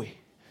Zoe,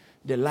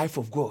 the life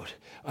of God.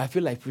 I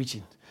feel like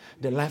preaching.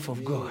 The life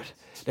of God.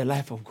 The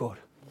life of God.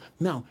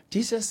 Now,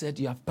 Jesus said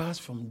you have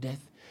passed from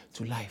death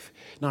to life.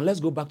 Now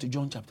let's go back to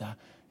John chapter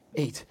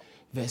 8,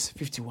 verse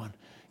 51.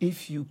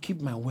 If you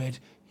keep my word,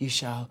 you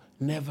shall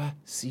never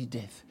see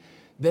death.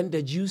 Then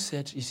the Jews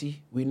said, you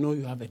see, we know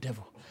you have a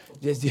devil.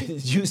 The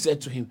Jews said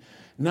to him,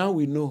 now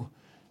we know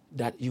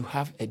that you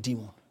have a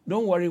demon.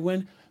 Don't worry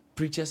when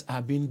preachers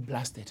are being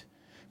blasted.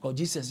 Because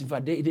Jesus, in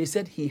fact, they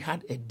said he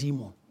had a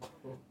demon.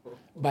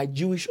 by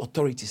Jewish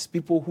authorities,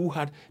 people who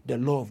had the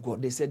law of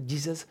God. They said,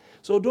 Jesus.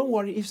 So don't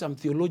worry if some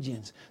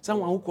theologians,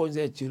 someone who calls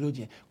himself a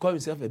theologian, call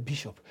himself a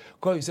bishop,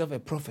 call himself a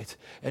prophet,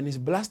 and is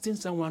blasting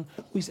someone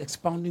who is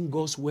expounding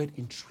God's word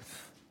in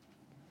truth.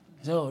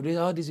 So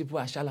all these people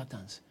are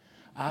charlatans.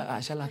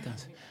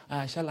 Charlatans.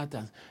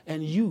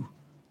 And you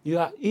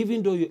are,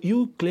 even though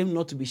you claim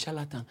not to be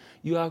charlatan,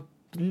 you are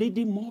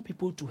leading more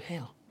people to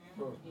hell.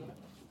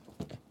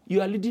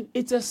 You are leading.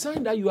 It's a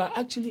sign that you are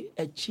actually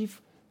a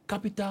chief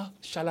capital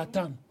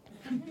charlatan.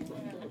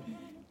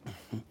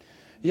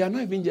 You are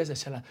not even just a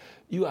charlatan.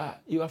 You are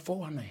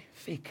 419,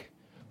 fake,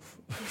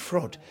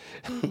 fraud.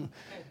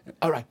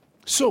 All right.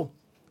 So,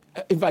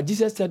 in fact,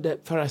 Jesus said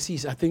that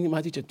Pharisees, I think in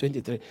Matthew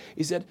 23,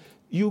 he said,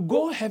 you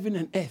go heaven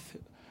and earth,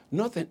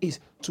 north and east,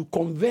 to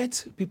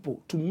convert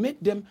people, to make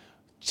them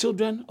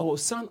children of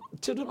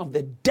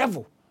the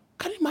devil.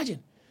 Can you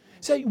imagine?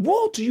 Say,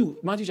 woe to you,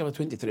 Matthew chapter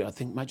 23, I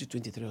think, Matthew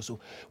 23 or so.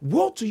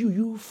 Woe to you,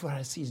 you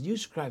Pharisees, you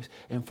scribes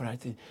and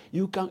Pharisees.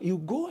 You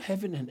go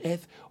heaven and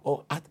earth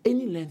or at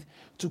any length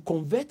to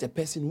convert a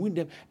person, win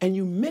them, and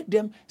you make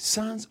them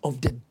sons of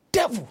the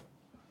devil.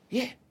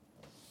 Yeah.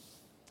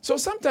 So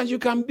sometimes you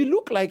can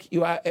look like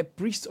you are a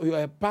priest or you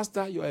are a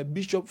pastor, you are a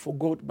bishop for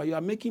God, but you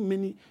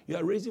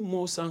are raising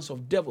more sons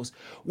of devils.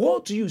 Woe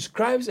to you,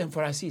 scribes and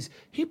Pharisees,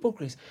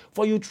 hypocrites,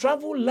 for you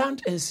travel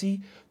land and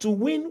sea to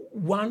win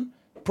one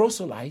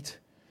proselyte,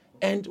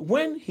 and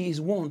when he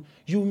is won,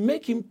 you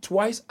make him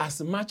twice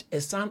as much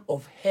a son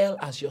of hell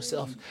as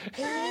yourself.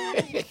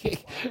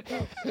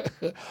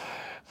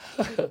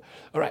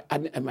 All right,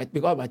 and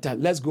because of my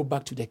time, let's go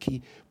back to the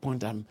key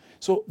point.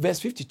 So,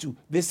 verse 52,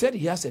 they said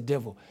he has a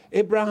devil.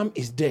 Abraham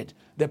is dead.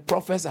 The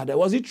prophets are dead.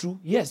 Was it true?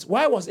 Yes.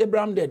 Why was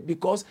Abraham dead?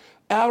 Because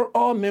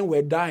all men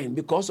were dying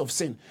because of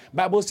sin.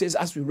 Bible says,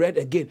 as we read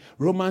again,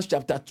 Romans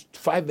chapter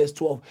 5, verse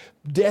 12,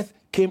 death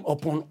came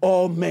upon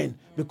all men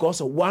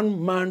because of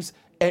one man's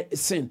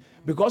sin.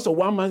 Because of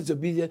one man's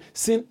disobedience,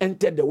 sin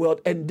entered the world,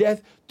 and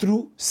death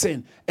through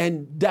sin.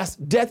 And thus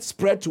death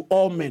spread to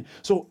all men.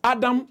 So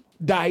Adam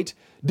died,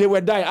 they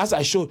were dying, as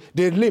I showed.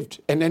 They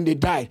lived and then they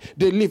died.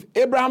 They lived.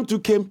 Abraham too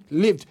came,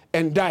 lived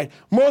and died.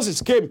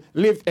 Moses came,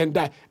 lived and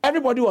died.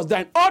 Everybody was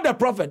dying. All the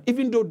prophets,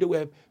 even though they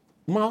were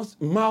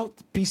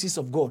mouthpieces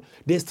of God,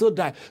 they still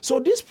died. So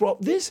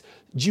these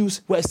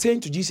Jews were saying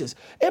to Jesus,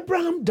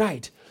 Abraham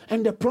died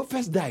and the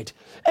prophets died.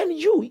 And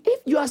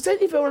if you are saying,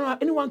 if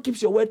anyone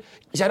keeps your word,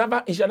 it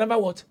shall never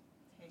what?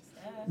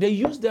 They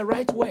use the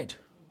right word.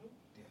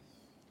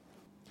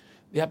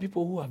 There are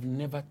people who have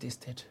never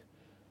tasted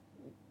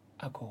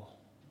alcohol.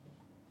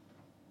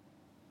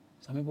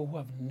 Some people who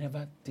have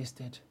never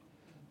tasted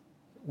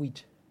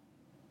weed.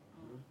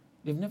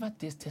 They've never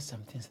tasted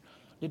some things.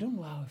 They don't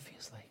know how it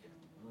feels like.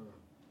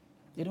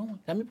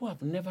 Some people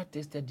have never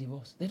tasted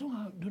divorce. They don't know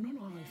how it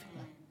feels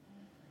like.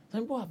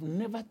 Some people have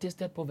never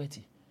tasted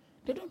poverty.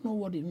 They don't know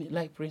what it means,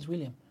 like Prince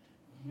William.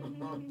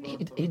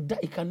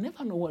 He can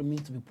never know what it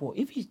means to be poor.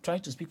 If he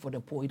tries to speak for the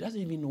poor, he doesn't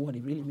even know what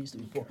it really means to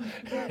be poor.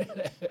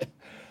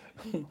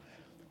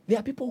 There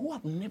are people who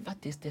have never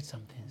tasted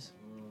some things.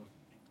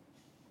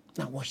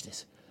 Now watch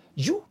this.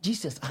 You,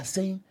 Jesus, are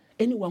saying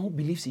anyone who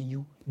believes in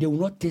you, they will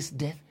not taste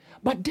death.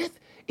 But death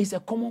is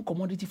a common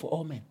commodity for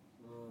all men.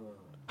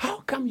 How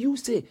come you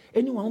say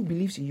anyone who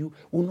believes in you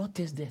will not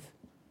taste death?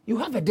 You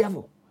have a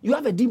devil. You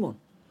have a demon.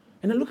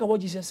 And then look at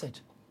what Jesus said.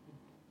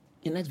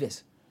 In the next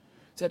verse.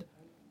 Said,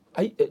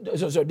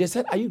 they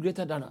said, are you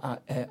greater than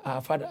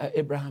our father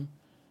Abraham,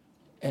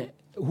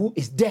 who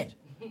is dead,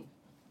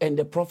 and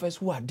the prophets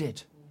who are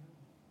dead?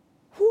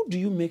 Who do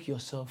you make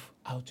yourself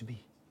out to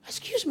be?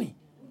 Excuse me.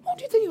 Who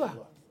do you think you are?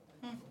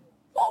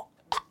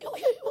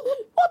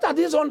 What are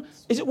these on?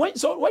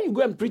 When you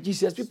go and preach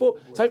Jesus,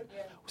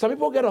 some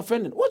people get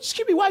offended. What?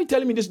 Excuse me, why are you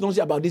telling me this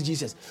nonsense about this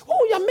Jesus?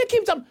 Oh, you're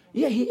making some.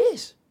 Yeah, he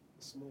is.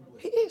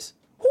 He is.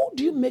 Who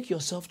do you make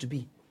yourself to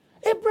be?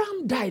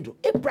 Abraham died.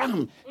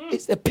 Abraham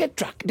is the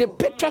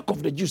patriarch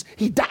of the Jews.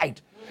 He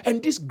died.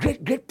 And this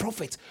great, great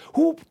prophet,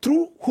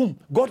 through whom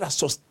God has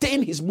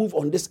sustained his move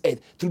on this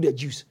earth through the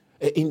Jews,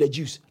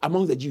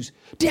 among the Jews,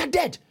 they are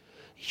dead.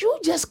 You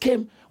just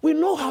came. We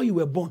know how you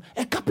were born,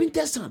 a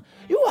carpenter's son.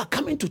 You are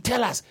coming to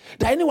tell us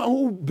that anyone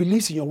who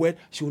believes in your word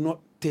should not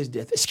taste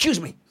death. Excuse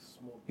me.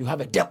 You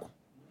have a devil.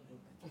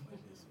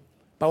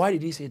 But why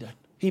did he say that?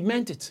 He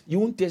meant it. You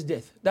won't taste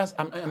death.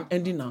 I'm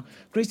ending now.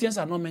 Christians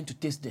are not meant to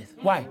taste death.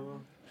 Why?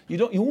 You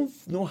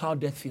won't know how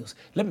death feels.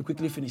 Let me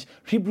quickly finish.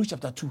 Hebrews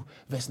chapter 2,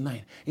 verse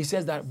 9. It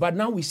says that, but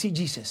now we see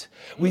Jesus.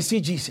 We see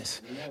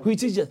Jesus.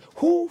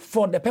 Who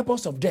for the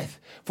purpose of death,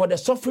 for the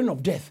suffering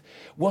of death,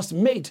 who was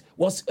made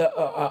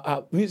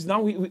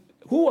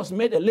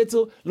a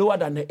little lower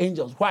than the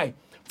angels. Why?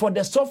 For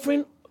the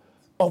suffering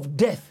of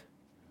death.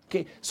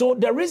 Okay. So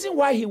the reason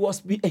why he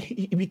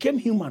became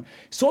human,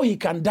 so he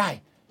can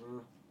die.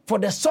 For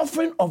the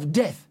suffering of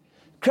death,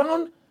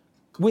 crowned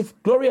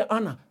with glory and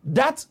honor,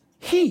 that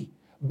he,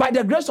 by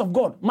the grace of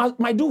God,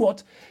 might do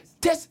what?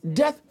 Taste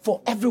death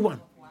for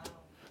everyone. Wow.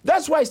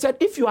 That's why he said,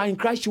 if you are in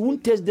Christ, you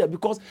won't taste death,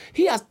 because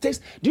he has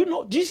tasted.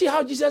 Do you see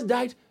how Jesus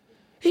died?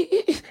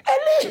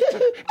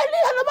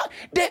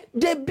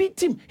 They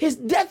beat him. His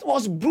death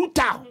was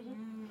brutal.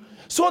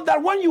 So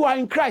that when you are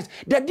in Christ,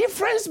 the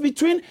difference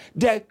between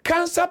the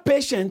cancer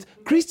patient,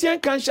 Christian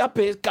cancer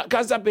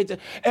patient,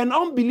 and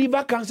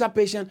unbeliever cancer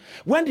patient,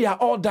 when they are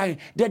all dying,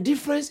 the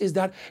difference is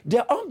that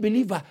the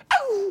unbeliever,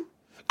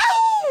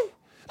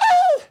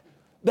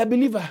 the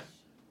believer,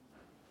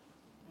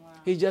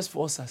 he just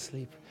falls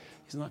asleep.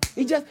 It's not.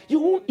 He just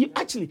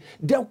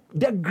the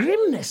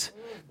grimness,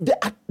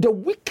 the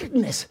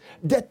wickedness,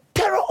 the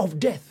terror of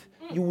death,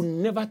 you will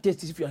never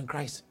taste it if you are in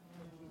Christ.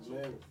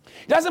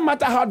 It doesn't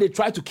matter how they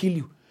try to kill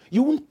you.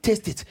 You won't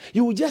taste it.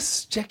 You will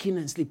just check in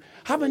and sleep.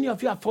 How many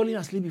of you have fallen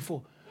asleep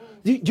before?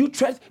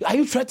 Are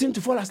you threatening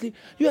to fall asleep?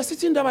 You are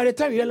sitting there by the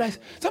time you realize.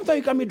 Sometimes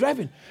you can be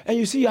driving and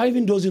you see you are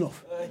even dozing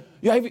off.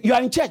 You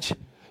are in church.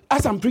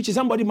 As I'm preaching,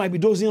 somebody might be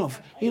dozing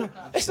off.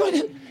 It's not.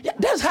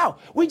 That's how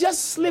we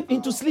just slip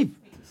into sleep.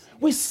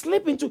 We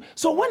slip into.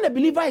 So when the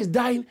believer is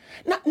dying,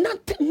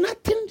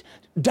 nothing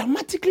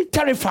dramatically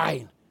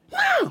terrifying.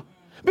 No,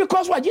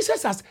 because what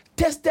Jesus has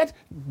tested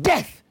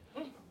death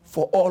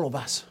for all of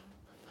us.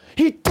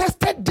 He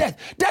tested death.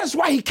 That's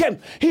why he came.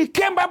 He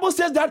came, Bible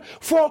says that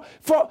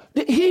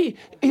he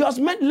was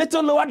made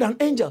little lower than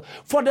angel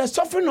for the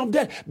suffering of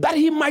death, that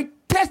he might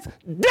test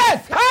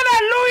death.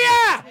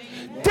 Hallelujah!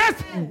 Amen.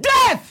 Test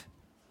death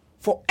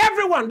for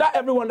everyone. That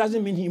everyone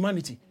doesn't mean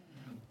humanity.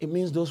 It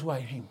means those who are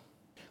in him.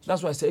 So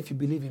that's why I say, if you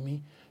believe in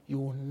me, you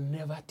will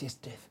never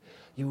taste death.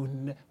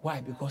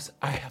 Why? Because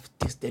I have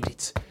tasted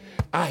it.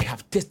 I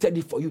have tasted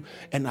it for you,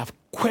 and I've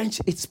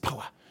quenched its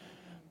power.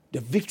 The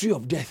victory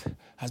of death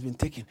has been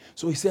taken.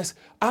 So he says,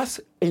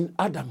 as in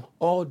Adam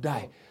all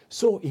die,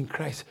 so in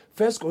Christ.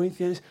 1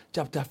 Corinthians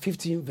chapter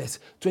 15, verse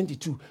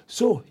 22.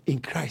 So in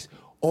Christ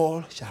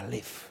all shall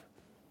live.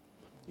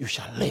 You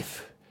shall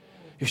live.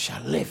 You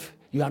shall live.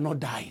 You are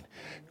not dying.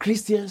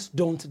 Christians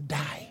don't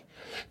die.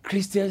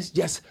 Christians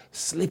just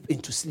slip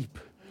into sleep.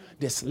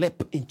 They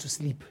slip into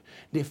sleep.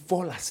 They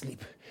fall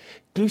asleep.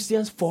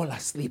 Christians fall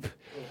asleep.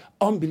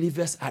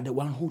 Unbelievers are the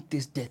one who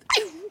taste death.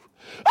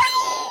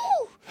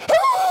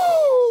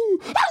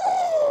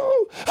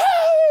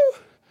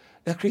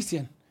 The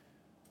Christian.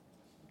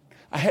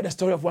 I heard a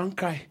story of one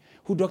guy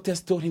who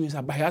doctors told him he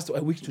has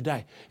a week to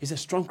die. He's a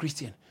strong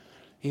Christian.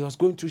 He was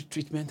going through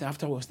treatment.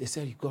 Afterwards, they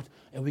said he got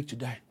a week to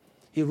die.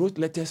 He wrote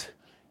letters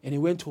and he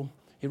went home.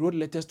 He wrote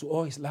letters to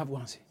all his loved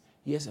ones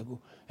years ago.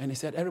 And he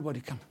said,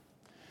 everybody come.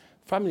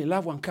 Family,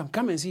 loved one, come.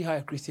 Come and see how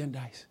a Christian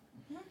dies.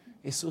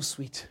 It's so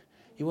sweet.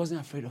 He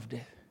wasn't afraid of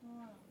death.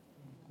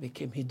 They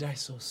came. He died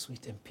so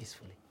sweet and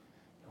peacefully.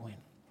 He went.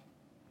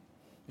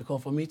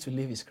 Because for me to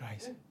live is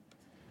Christ.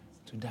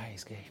 To die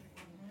is gain.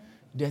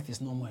 Death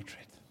is no more a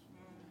threat.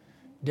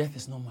 Death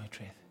is no more a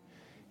threat.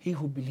 He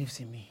who believes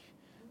in me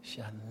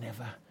shall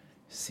never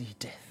see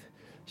death,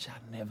 shall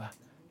never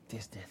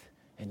taste death.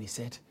 And he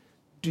said,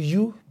 do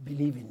you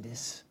believe in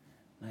this?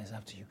 Now it's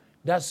up to you.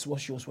 That's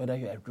what shows whether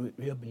you're a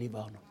real believer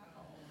or not.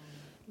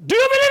 Do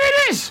you believe in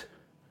this?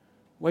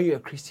 When you're a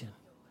Christian,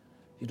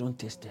 you don't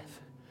taste death.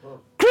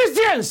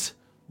 Christians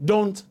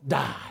don't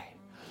die.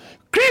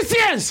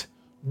 Christians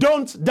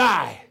don't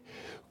die.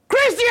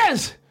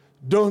 Christians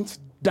don't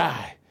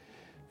die,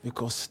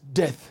 because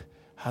death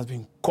has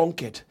been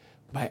conquered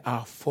by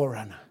our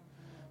forerunner,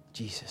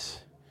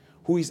 Jesus,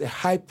 who is a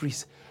high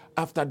priest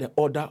after the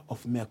order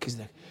of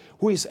Melchizedek,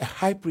 who is a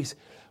high priest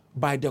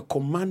by the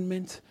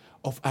commandment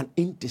of an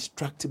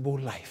indestructible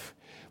life,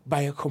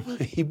 by a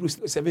Hebrews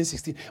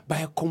 7:16,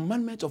 by a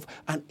commandment of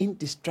an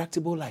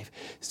indestructible life.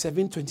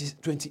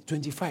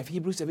 7:25,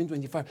 Hebrews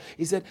 7:25.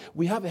 He said,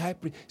 we have a high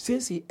priest,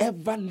 since he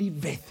ever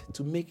liveth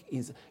to make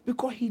his,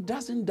 because he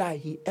doesn't die,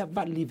 he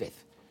ever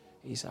liveth.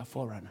 He's our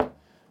forerunner.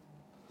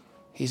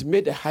 He's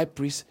made a high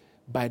priest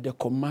by the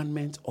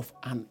commandment of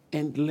an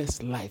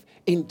endless life,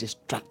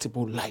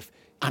 indestructible life,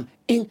 an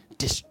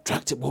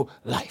indestructible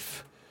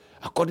life.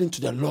 According to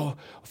the law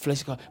of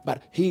flesh,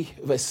 but he,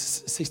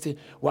 verse 16,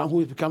 one who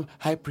has become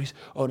high priest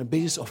on the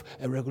basis of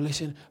a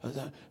regulation,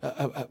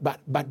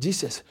 but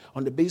Jesus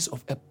on the basis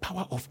of a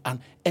power of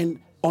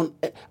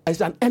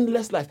it's an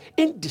endless life,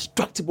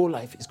 indestructible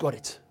life. He's got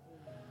it.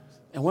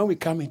 And when we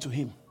come into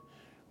him,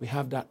 we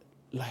have that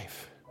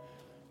life.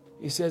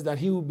 He says that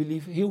he who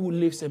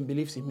lives and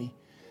believes in me,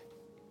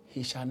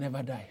 he shall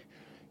never die.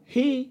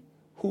 He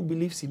who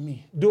believes in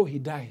me, though he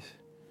dies,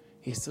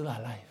 he's still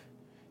alive.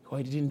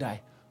 Because he didn't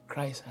die.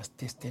 Christ has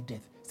tasted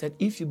death. He said,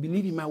 if you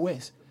believe in my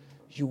words,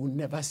 you will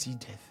never see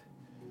death.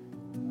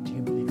 Do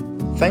you believe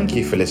it? Thank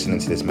you for listening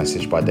to this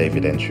message by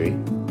David Entry.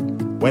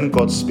 When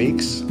God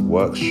speaks,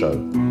 works show,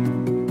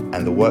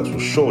 and the works will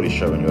surely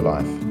show in your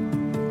life.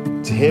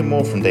 To hear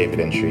more from David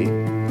Entry,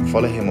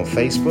 follow him on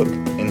Facebook,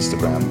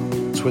 Instagram,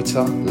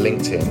 Twitter,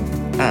 LinkedIn,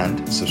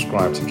 and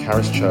subscribe to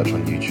Charis Church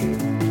on YouTube.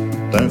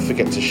 Don't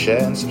forget to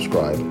share and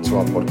subscribe to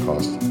our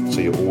podcast so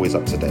you're always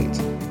up to date.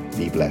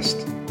 Be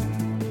blessed.